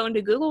have a phone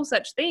to Google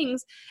such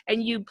things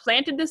and you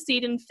planted the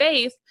seed in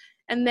faith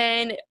and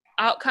then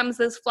out comes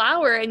this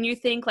flower and you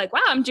think like,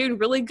 wow, I'm doing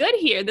really good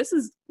here. This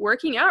is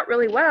working out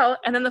really well.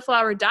 And then the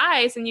flower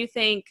dies and you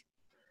think,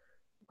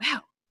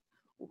 wow,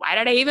 why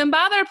did I even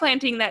bother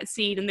planting that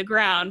seed in the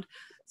ground?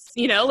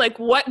 You know, like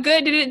what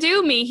good did it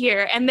do me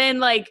here? And then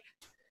like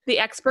the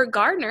expert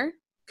gardener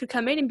could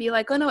come in and be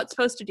like, oh no, it's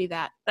supposed to do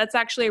that. That's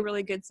actually a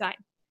really good sign.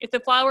 If the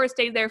flower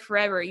stayed there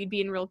forever, you'd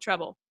be in real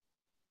trouble.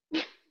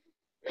 Yeah,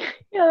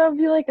 that would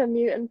be like a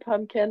mutant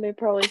pumpkin. They'd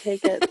probably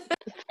take it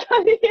to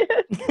study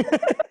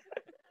it.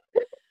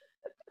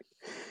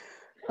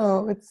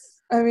 Oh,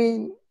 it's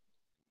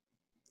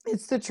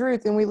the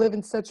truth. And we live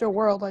in such a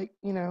world, like,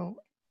 you know,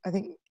 I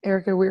think,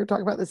 Erica, we were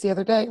talking about this the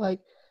other day, like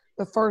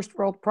the first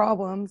world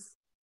problems.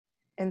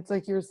 And it's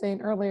like you were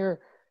saying earlier,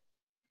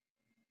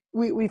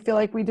 we feel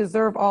like we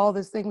deserve all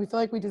this thing. We feel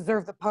like we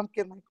deserve the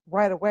pumpkin like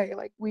right away.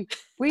 Like we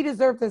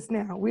deserve this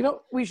now.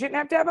 We shouldn't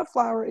have to have a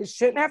flower. It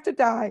shouldn't have to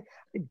die.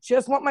 I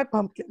just want my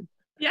pumpkin.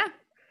 Yeah.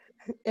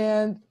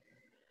 And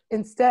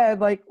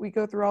instead, like we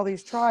go through all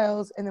these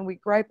trials and then we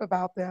gripe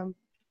about them.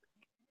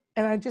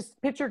 And I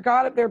just picture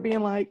God up there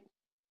being like,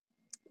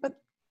 but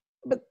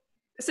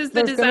this is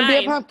the there's design. Going to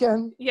be a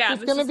pumpkin. Yeah,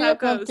 there's going to be a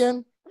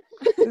pumpkin.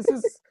 This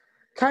is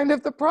kind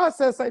of the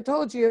process I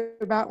told you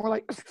about. And we're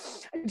like,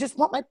 I just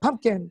want my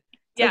pumpkin.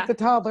 It's like the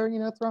toddler, you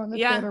know, throwing the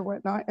fit or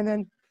whatnot. And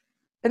then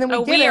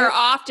we are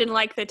often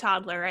like the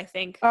toddler, I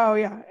think. Oh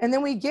yeah. And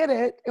then we get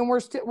it and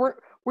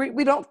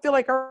we don't feel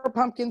like our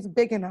pumpkin's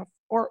big enough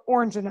or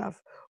orange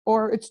enough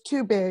or it's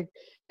too big.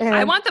 And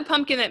I want the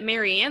pumpkin that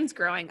Mary Ann's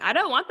growing. I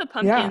don't want the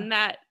pumpkin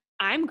that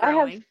I'm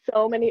growing. I have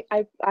so many.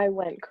 I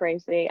went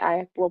crazy.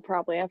 I will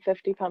probably have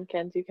 50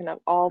 pumpkins. You can have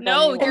all.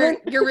 No,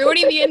 you're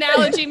ruining the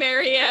analogy,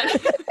 Mary Ann.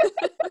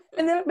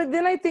 But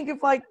then I think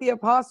of like the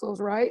apostles,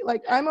 right?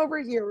 Like I'm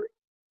over here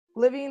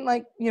living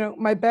like, you know,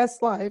 my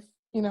best life,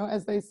 you know,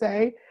 as they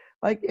say,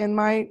 like in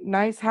my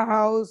nice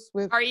house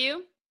with. Are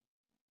you?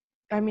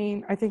 I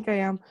mean, I think I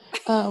am.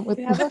 With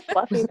you have a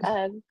fluffy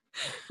bed.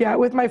 Yeah,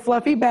 with my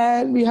fluffy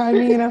bed behind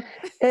me, you know,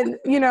 and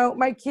you know,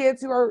 my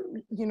kids who are,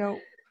 you know,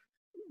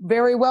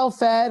 very well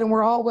fed, and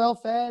we're all well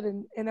fed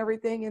and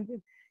everything, and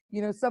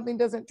you know, something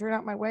doesn't turn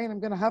out my way, and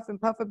I'm gonna huff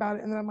and puff about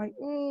it, and then I'm like,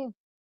 you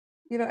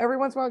know, every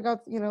once in a while I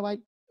got, you know,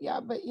 like, yeah,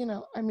 but you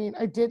know, I mean,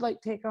 I did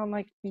like take on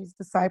like these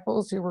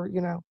disciples who were,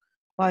 you know,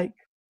 like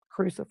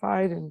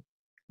crucified and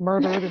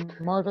murdered and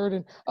martyred,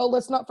 and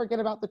let's not forget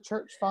about the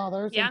church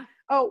fathers. Yeah.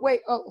 And, wait,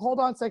 hold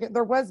on a second.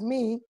 There was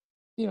me,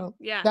 you know,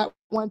 that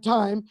one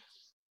time.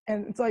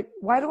 And it's like,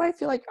 why do I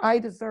feel like I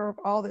deserve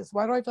all this?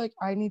 Why do I feel like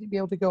I need to be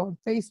able to go on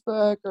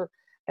Facebook or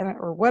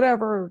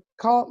whatever, or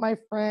call up my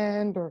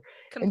friend or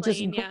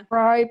complain, and just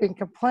gripe and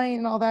complain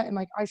and all that, and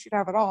like I should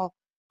have it all?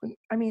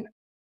 I mean,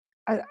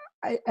 I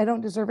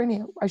don't deserve any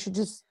of it. I should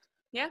just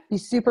be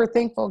super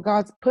thankful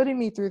God's putting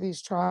me through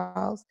these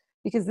trials,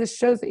 because this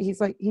shows that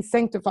he's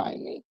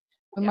sanctifying me.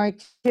 When my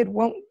kid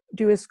won't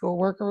do his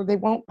schoolwork or they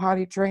won't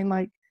potty train,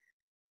 like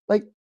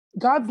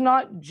God's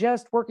not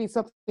just working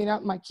something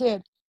out in my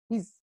kid.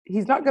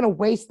 He's not going to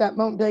waste that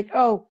moment. Be like,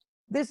 oh,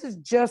 this is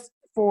just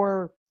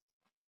for,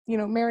 you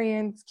know,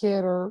 Marianne's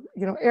kid or,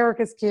 you know,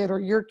 Erica's kid or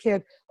your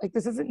kid. Like,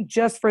 this isn't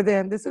just for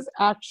them. This is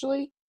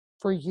actually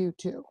for you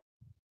too.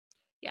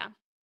 Yeah.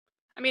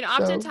 I mean, So-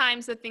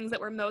 oftentimes the things that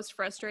we're most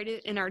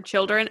frustrated in our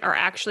children are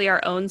actually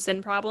our own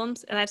sin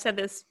problems. And I've said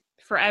this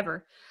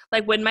forever.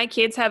 Like when my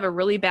kids have a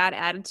really bad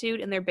attitude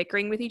and they're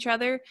bickering with each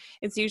other,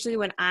 it's usually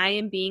when I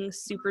am being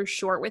super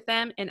short with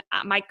them and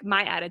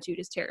my attitude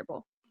is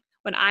terrible.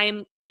 When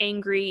I'm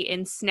angry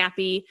and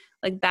snappy,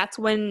 like that's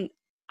when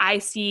I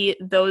see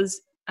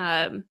those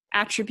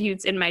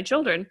attributes in my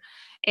children.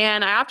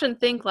 And I often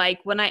think like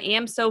when I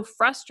am so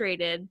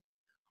frustrated,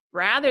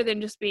 rather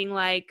than just being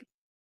like,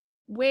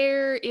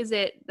 where is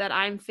it that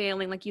I'm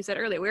failing? Like you said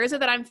earlier, where is it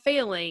that I'm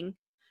failing?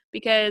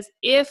 Because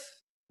if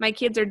my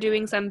kids are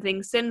doing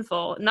something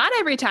sinful, not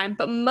every time,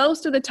 but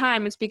most of the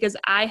time, it's because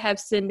I have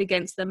sinned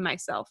against them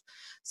myself.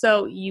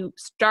 So you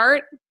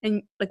start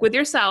and like with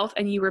yourself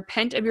and you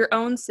repent of your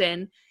own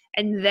sin,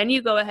 and then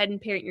you go ahead and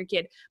parent your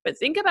kid. But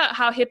think about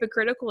how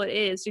hypocritical it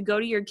is to go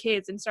to your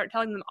kids and start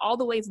telling them all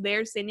the ways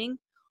they're sinning,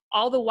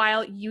 all the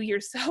while you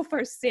yourself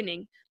are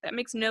sinning. That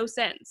makes no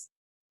sense.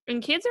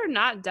 And kids are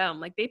not dumb.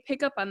 Like they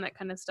pick up on that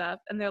kind of stuff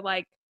and they're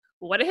like,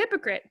 what a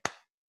hypocrite.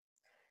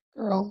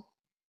 Girl,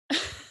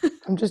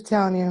 I'm just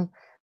telling you,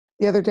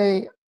 the other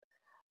day,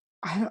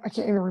 I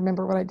can't even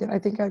remember what I did. I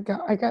think I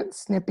got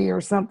snippy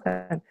or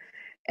something.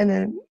 And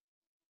then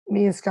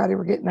me and Scotty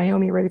were getting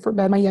Naomi ready for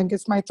bed, my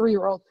youngest, my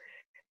 3-year-old.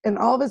 And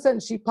all of a sudden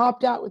she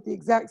popped out with the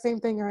exact same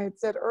thing I had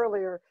said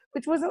earlier,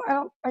 which wasn't,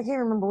 I can't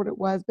remember what it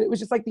was, but it was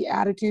just like the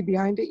attitude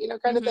behind it, you know,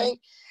 kind of thing.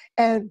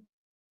 And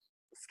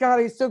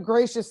Scotty so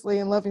graciously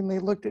and lovingly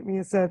looked at me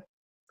and said,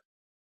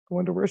 I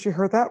wonder where she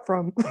heard that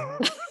from.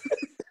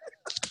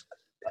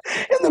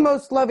 In the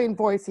most loving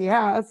voice he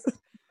has. And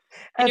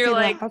As you're he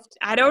like, laughed.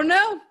 I don't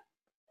know.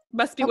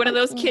 Must be I'm one of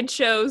like, those kid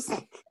shows.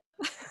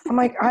 I'm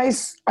like,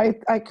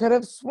 I could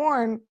have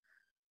sworn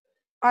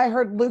I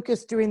heard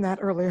Lucas doing that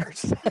earlier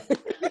today.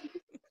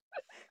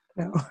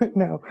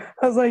 No.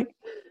 I was like,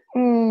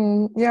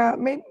 yeah,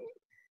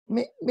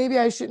 maybe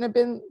I shouldn't have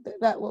been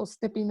that little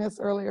snippiness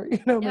earlier, you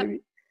know, Yep.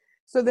 maybe.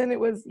 So then it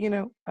was, you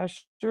know,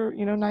 sure,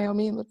 you know,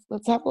 Naomi,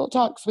 let's have a little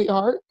talk,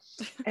 sweetheart.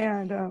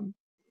 And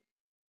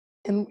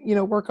you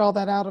know, work all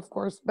that out, of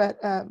course. But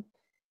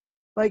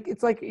like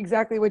it's like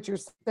exactly what you're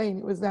saying.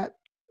 It was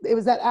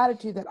that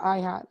attitude that I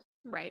had.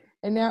 Right.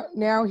 And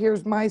now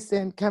here's my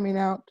sin coming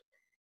out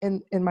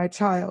in my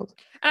child.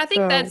 And I think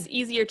So- that's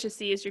easier to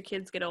see as your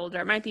kids get older.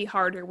 It might be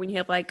harder when you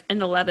have like an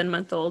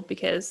 11-month-old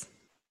because,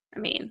 I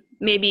mean,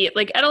 maybe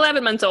like at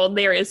 11 months old,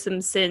 there is some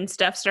sin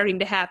stuff starting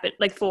to happen,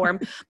 like form.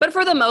 But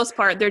for the most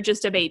part, they're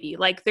just a baby.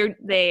 Like they're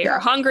Yeah.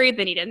 hungry,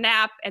 they need a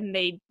nap, and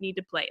they need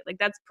to play. Like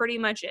that's pretty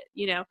much it,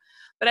 you know.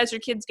 But as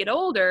your kids get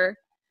older,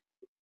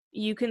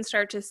 you can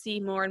start to see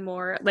more and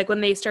more, like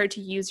when they start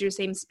to use your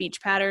same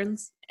speech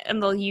patterns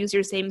and they'll use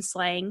your same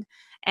slang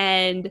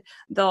and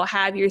they'll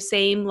have your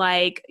same,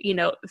 like, you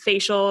know,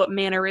 facial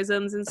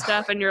mannerisms and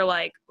stuff. And you're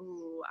like,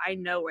 ooh, I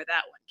know where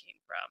that one came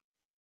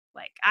from.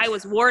 Like I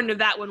was warned of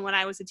that one when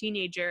I was a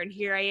teenager and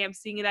here I am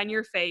seeing it on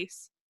your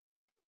face.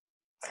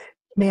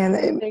 Man,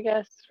 The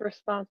biggest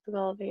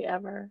responsibility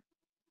ever.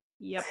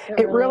 Yep.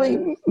 it really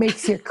is.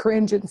 makes you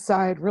cringe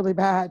inside really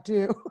bad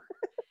too.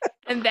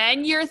 And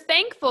then you're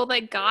thankful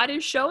that God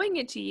is showing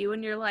it to you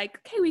and you're like,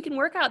 okay, we can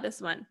work out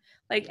this one.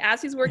 Like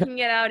as he's working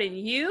it out in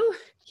you,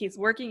 he's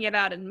working it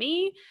out in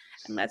me.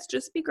 And let's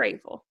just be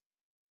grateful.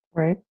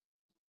 Right.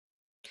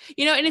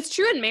 You know, and it's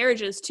true in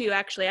marriages too,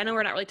 actually. I know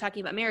we're not really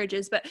talking about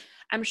marriages, but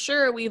I'm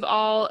sure we've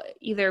all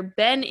either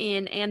been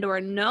in and or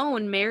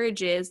known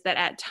marriages that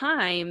at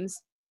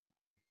times,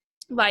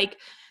 like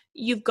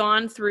you've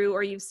gone through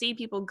or you've seen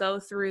people go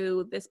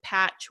through this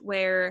patch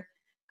where,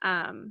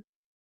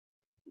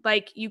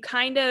 like you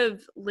kind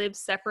of live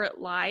separate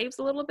lives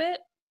a little bit.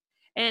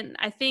 And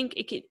I think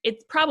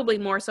it's probably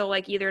more so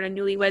like either in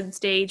a newlywed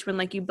stage when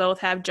like you both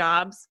have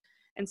jobs.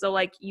 And so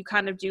like you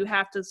kind of do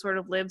have to sort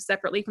of live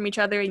separately from each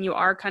other and you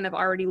are kind of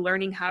already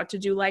learning how to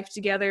do life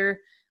together,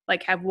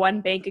 like have one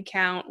bank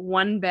account,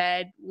 one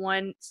bed,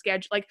 one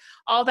schedule, like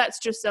all that's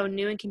just so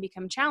new and can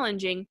become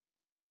challenging.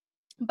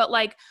 But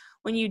like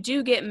when you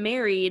do get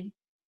married,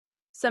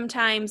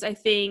 sometimes I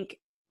think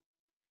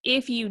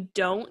if you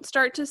don't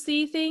start to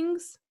see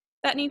things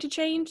that need to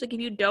change, like if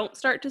you don't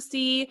start to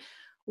see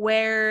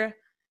where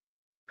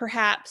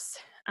perhaps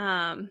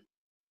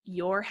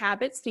your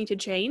habits need to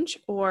change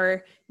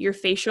or your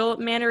facial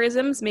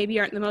mannerisms maybe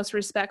aren't the most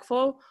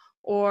respectful,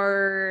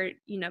 or,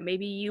 you know,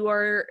 maybe you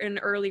are an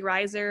early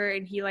riser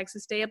and he likes to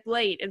stay up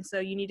late. And so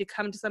you need to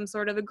come to some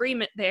sort of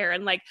agreement there.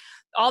 And like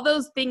all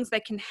those things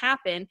that can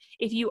happen,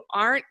 if you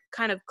aren't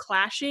kind of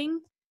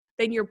clashing,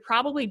 then you're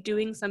probably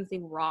doing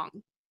something wrong.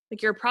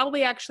 Like you're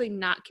probably actually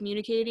not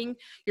communicating.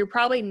 You're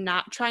probably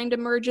not trying to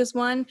merge as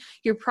one.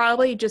 You're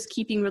probably just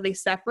keeping really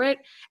separate.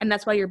 And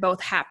that's why you're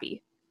both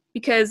happy.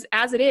 Because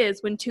as it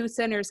is, when two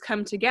sinners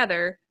come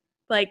together,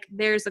 like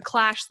there's a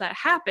clash that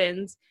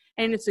happens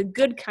and it's a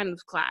good kind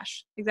of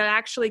clash. Like that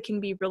actually can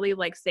be really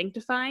like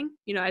sanctifying,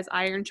 you know, as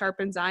iron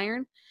sharpens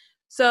iron.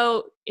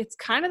 So it's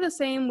kind of the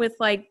same with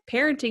like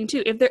parenting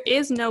too. If there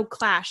is no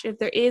clash, if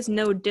there is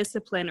no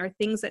discipline or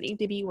things that need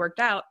to be worked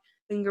out,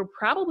 then you're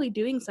probably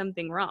doing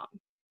something wrong.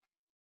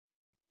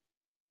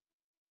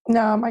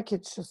 No, my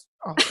kid's just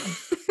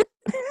awesome.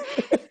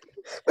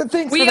 But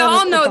thanks We for that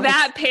all know advice.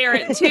 that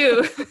parent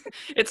too.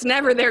 It's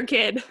never their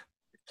kid.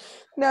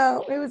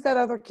 No, it was that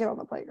other kid on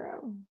the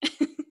playground.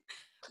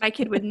 My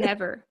kid would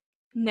never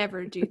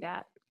do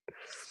that.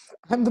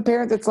 I'm the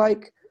parent that's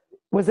like,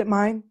 was it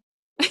mine?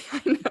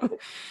 I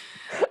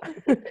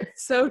know.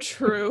 So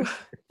true.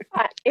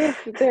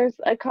 If there's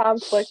a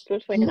conflict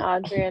between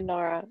Audrey and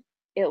Nora,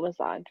 it was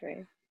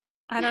Audrey.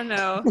 I don't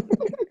know.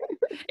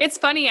 It's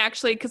funny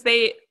actually because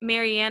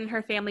Marianne and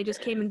her family just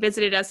came and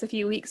visited us a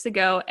few weeks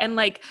ago, and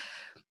like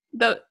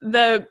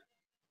the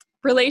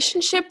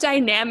relationship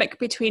dynamic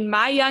between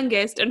my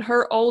youngest and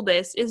her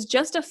oldest is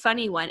just a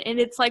funny one, and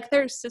it's like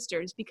they're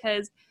sisters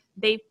because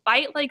they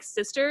fight like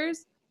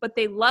sisters, but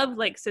they love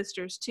like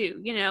sisters too,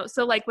 you know?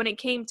 So like when it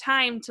came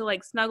time to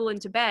like snuggle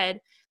into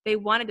bed, they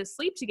wanted to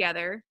sleep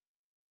together.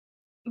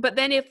 But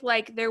then if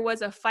like there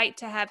was a fight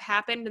to have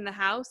happened in the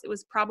house, it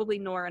was probably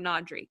Nora and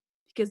Audrey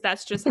because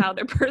that's just how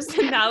their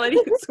personalities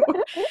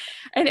were.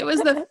 And it was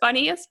the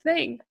funniest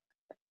thing.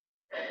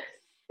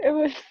 It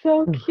was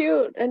so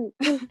cute and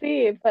to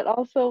see, but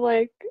also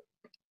like,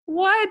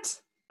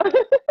 What?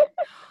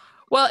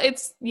 Well,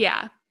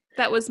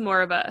 that was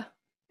more of a,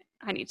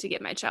 I need to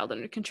get my child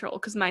under control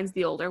because mine's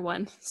the older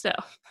one. So,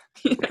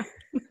 you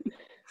know.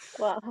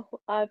 well,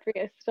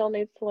 Audrey still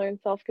needs to learn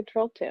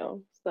self-control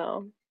too.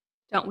 So,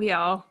 Don't we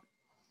all?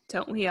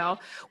 Don't we all?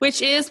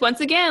 Which is,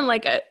 once again,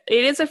 like it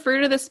is a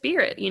fruit of the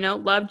spirit, you know,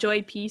 love,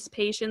 joy, peace,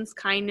 patience,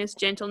 kindness,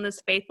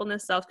 gentleness,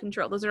 faithfulness,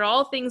 self-control. Those are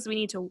all things we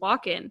need to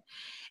walk in.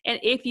 And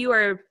if you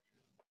are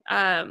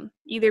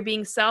either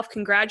being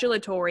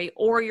self-congratulatory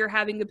or you're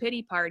having a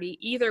pity party,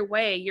 either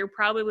way, you're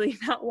probably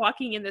not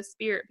walking in the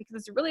spirit because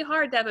it's really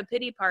hard to have a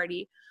pity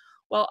party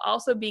while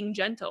also being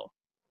gentle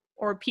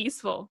or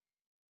peaceful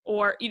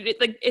or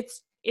like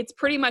it's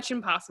pretty much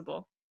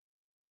impossible.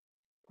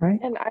 Right.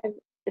 and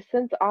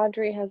since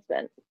Audrey has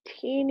been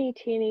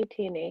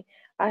teeny,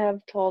 I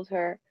have told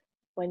her,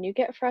 when you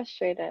get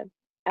frustrated,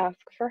 ask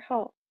for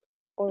help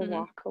or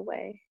walk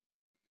away.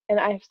 And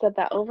I've said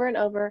that over and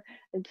over,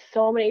 and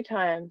so many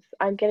times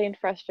I'm getting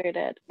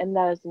frustrated, and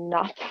that is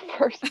not the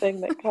first thing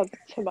that comes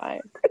to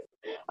mind.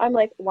 I'm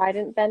like, why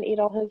didn't Ben eat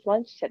all his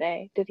lunch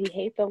today? Did he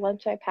hate the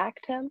lunch I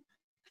packed him?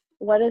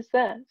 What is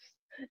this?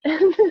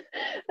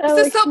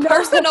 This is so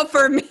personal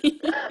for me.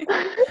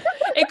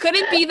 It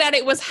couldn't be that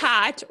it was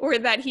hot or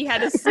that he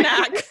had a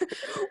snack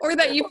or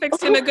that you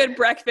fixed him a good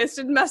breakfast.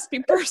 It must be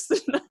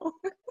personal.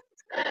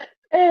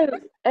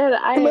 And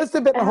It must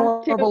have been a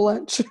horrible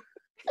lunch.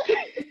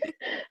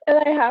 And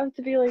I have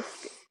to be like,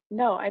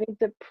 no, I need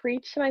to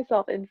preach to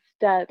myself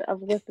instead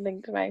of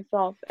listening to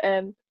myself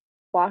and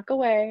walk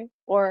away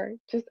or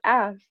just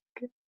ask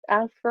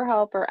for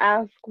help or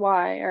ask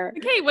why. Or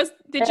okay,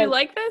 did you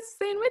like this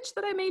sandwich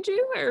that I made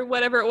you or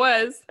whatever it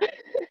was?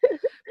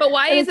 But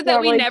why is it that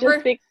we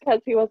never, just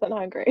because he wasn't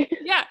hungry?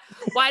 Yeah,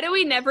 why do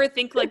we never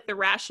think like the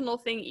rational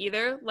thing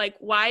either? Like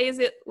why is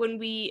it when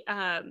we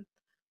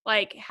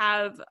like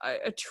have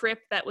a trip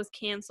that was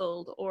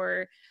canceled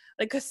or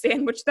like a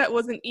sandwich that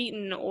wasn't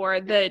eaten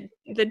or the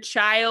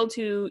child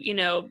who, you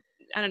know,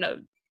 I don't know,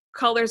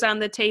 colors on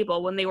the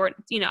table when they weren't,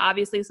 you know,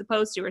 obviously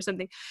supposed to or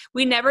something.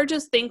 We never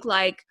just think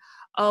like,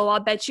 oh, I'll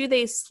bet you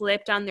they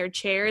slipped on their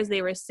chair as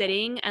they were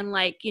sitting and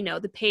like, you know,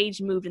 the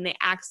page moved and they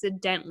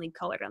accidentally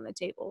colored on the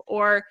table.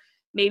 Or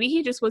maybe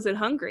he just wasn't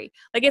hungry.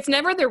 Like it's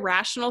never the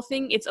rational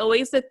thing. It's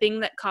always the thing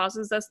that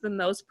causes us the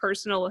most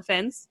personal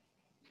offense.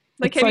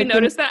 Like, have you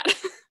noticed that?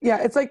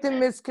 Yeah, it's like the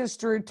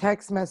misconstrued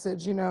text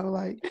message, you know,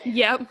 like,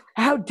 yep.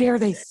 How dare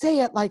they say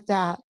it like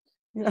that?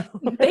 You know?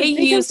 They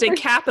used a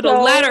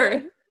capital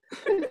letter.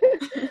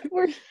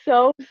 We're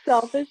so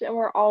selfish and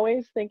we're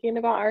always thinking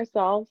about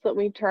ourselves that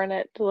we turn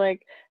it to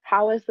like,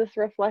 how is this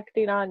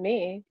reflecting on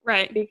me?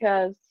 Right.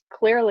 Because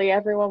clearly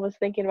everyone was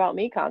thinking about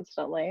me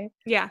constantly.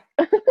 Yeah.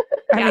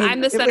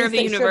 I'm the center of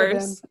the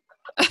universe.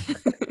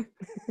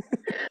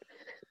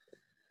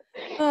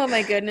 Oh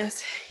my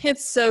goodness.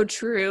 It's so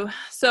true.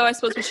 So I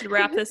suppose we should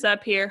wrap this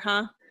up here,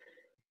 huh?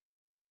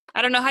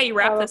 I don't know how you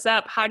wrap this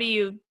up. How do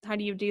you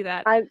do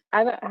that? I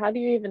don't, how do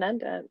you even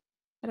end it?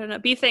 I don't know.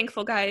 Be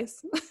thankful,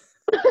 guys.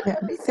 Yeah,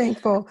 be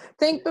thankful.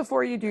 Think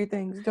before you do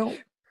things. Don't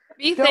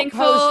thankful.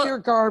 Post your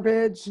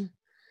garbage.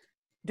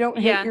 Don't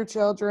hate your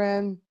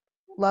children.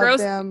 Love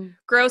them.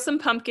 Grow some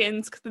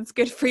pumpkins because it's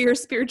good for your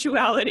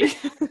spirituality,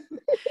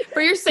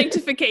 for your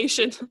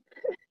sanctification.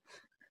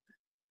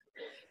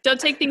 Don't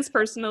take things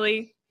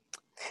personally.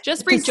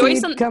 Just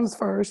rejoice. Comes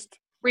first.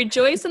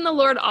 Rejoice in the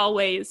Lord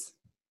always.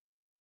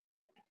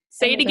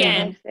 Say it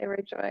again. Say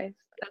rejoice.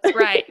 That's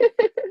right.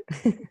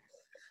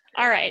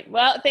 All right.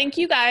 Well, thank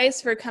you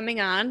guys for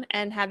coming on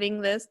and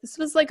having this. This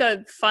was like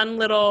a fun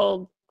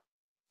little,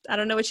 I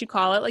don't know what you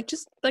call it, like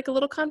just like a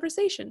little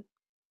conversation.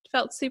 It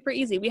felt super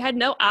easy. We had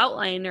no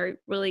outline or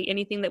really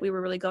anything that we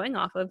were really going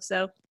off of.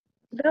 So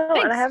no,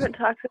 thanks. And I haven't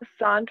talked to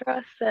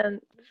Sandra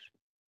since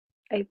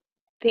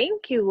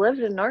think you lived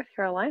in North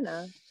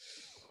Carolina.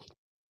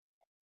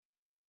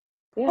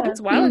 Yeah. It's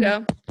a while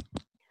ago.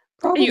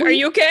 Probably. Are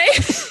you okay?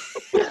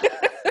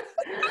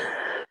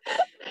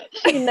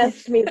 She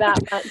missed me that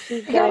much.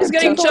 She's I He's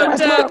getting getting Tickle choked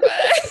my up.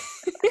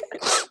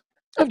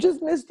 I've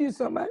just missed you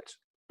so much.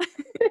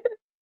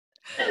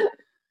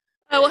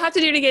 We'll have to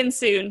do it again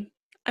soon.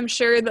 I'm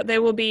sure that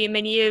there will be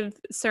many of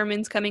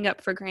sermons coming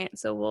up for Grant,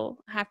 so we'll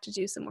have to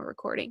do some more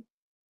recording.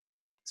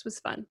 This was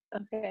fun.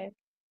 Okay.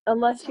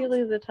 Unless you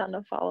lose a ton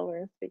of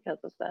followers because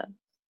of that.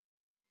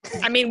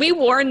 I mean, we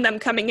warned them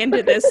coming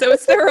into this, so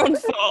it's their own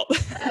fault.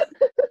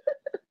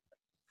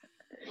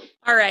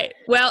 All right.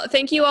 Well,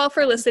 thank you all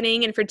for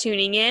listening and for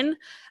tuning in.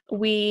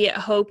 We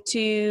hope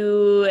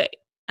to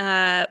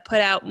put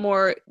out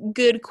more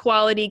good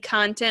quality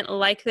content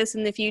like this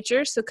in the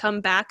future, so come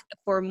back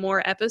for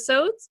more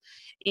episodes.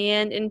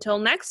 And until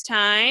next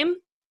time,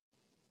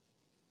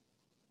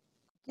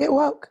 Get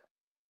woke.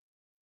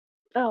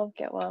 Oh,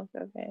 get well.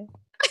 Okay.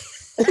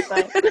 It's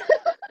fine.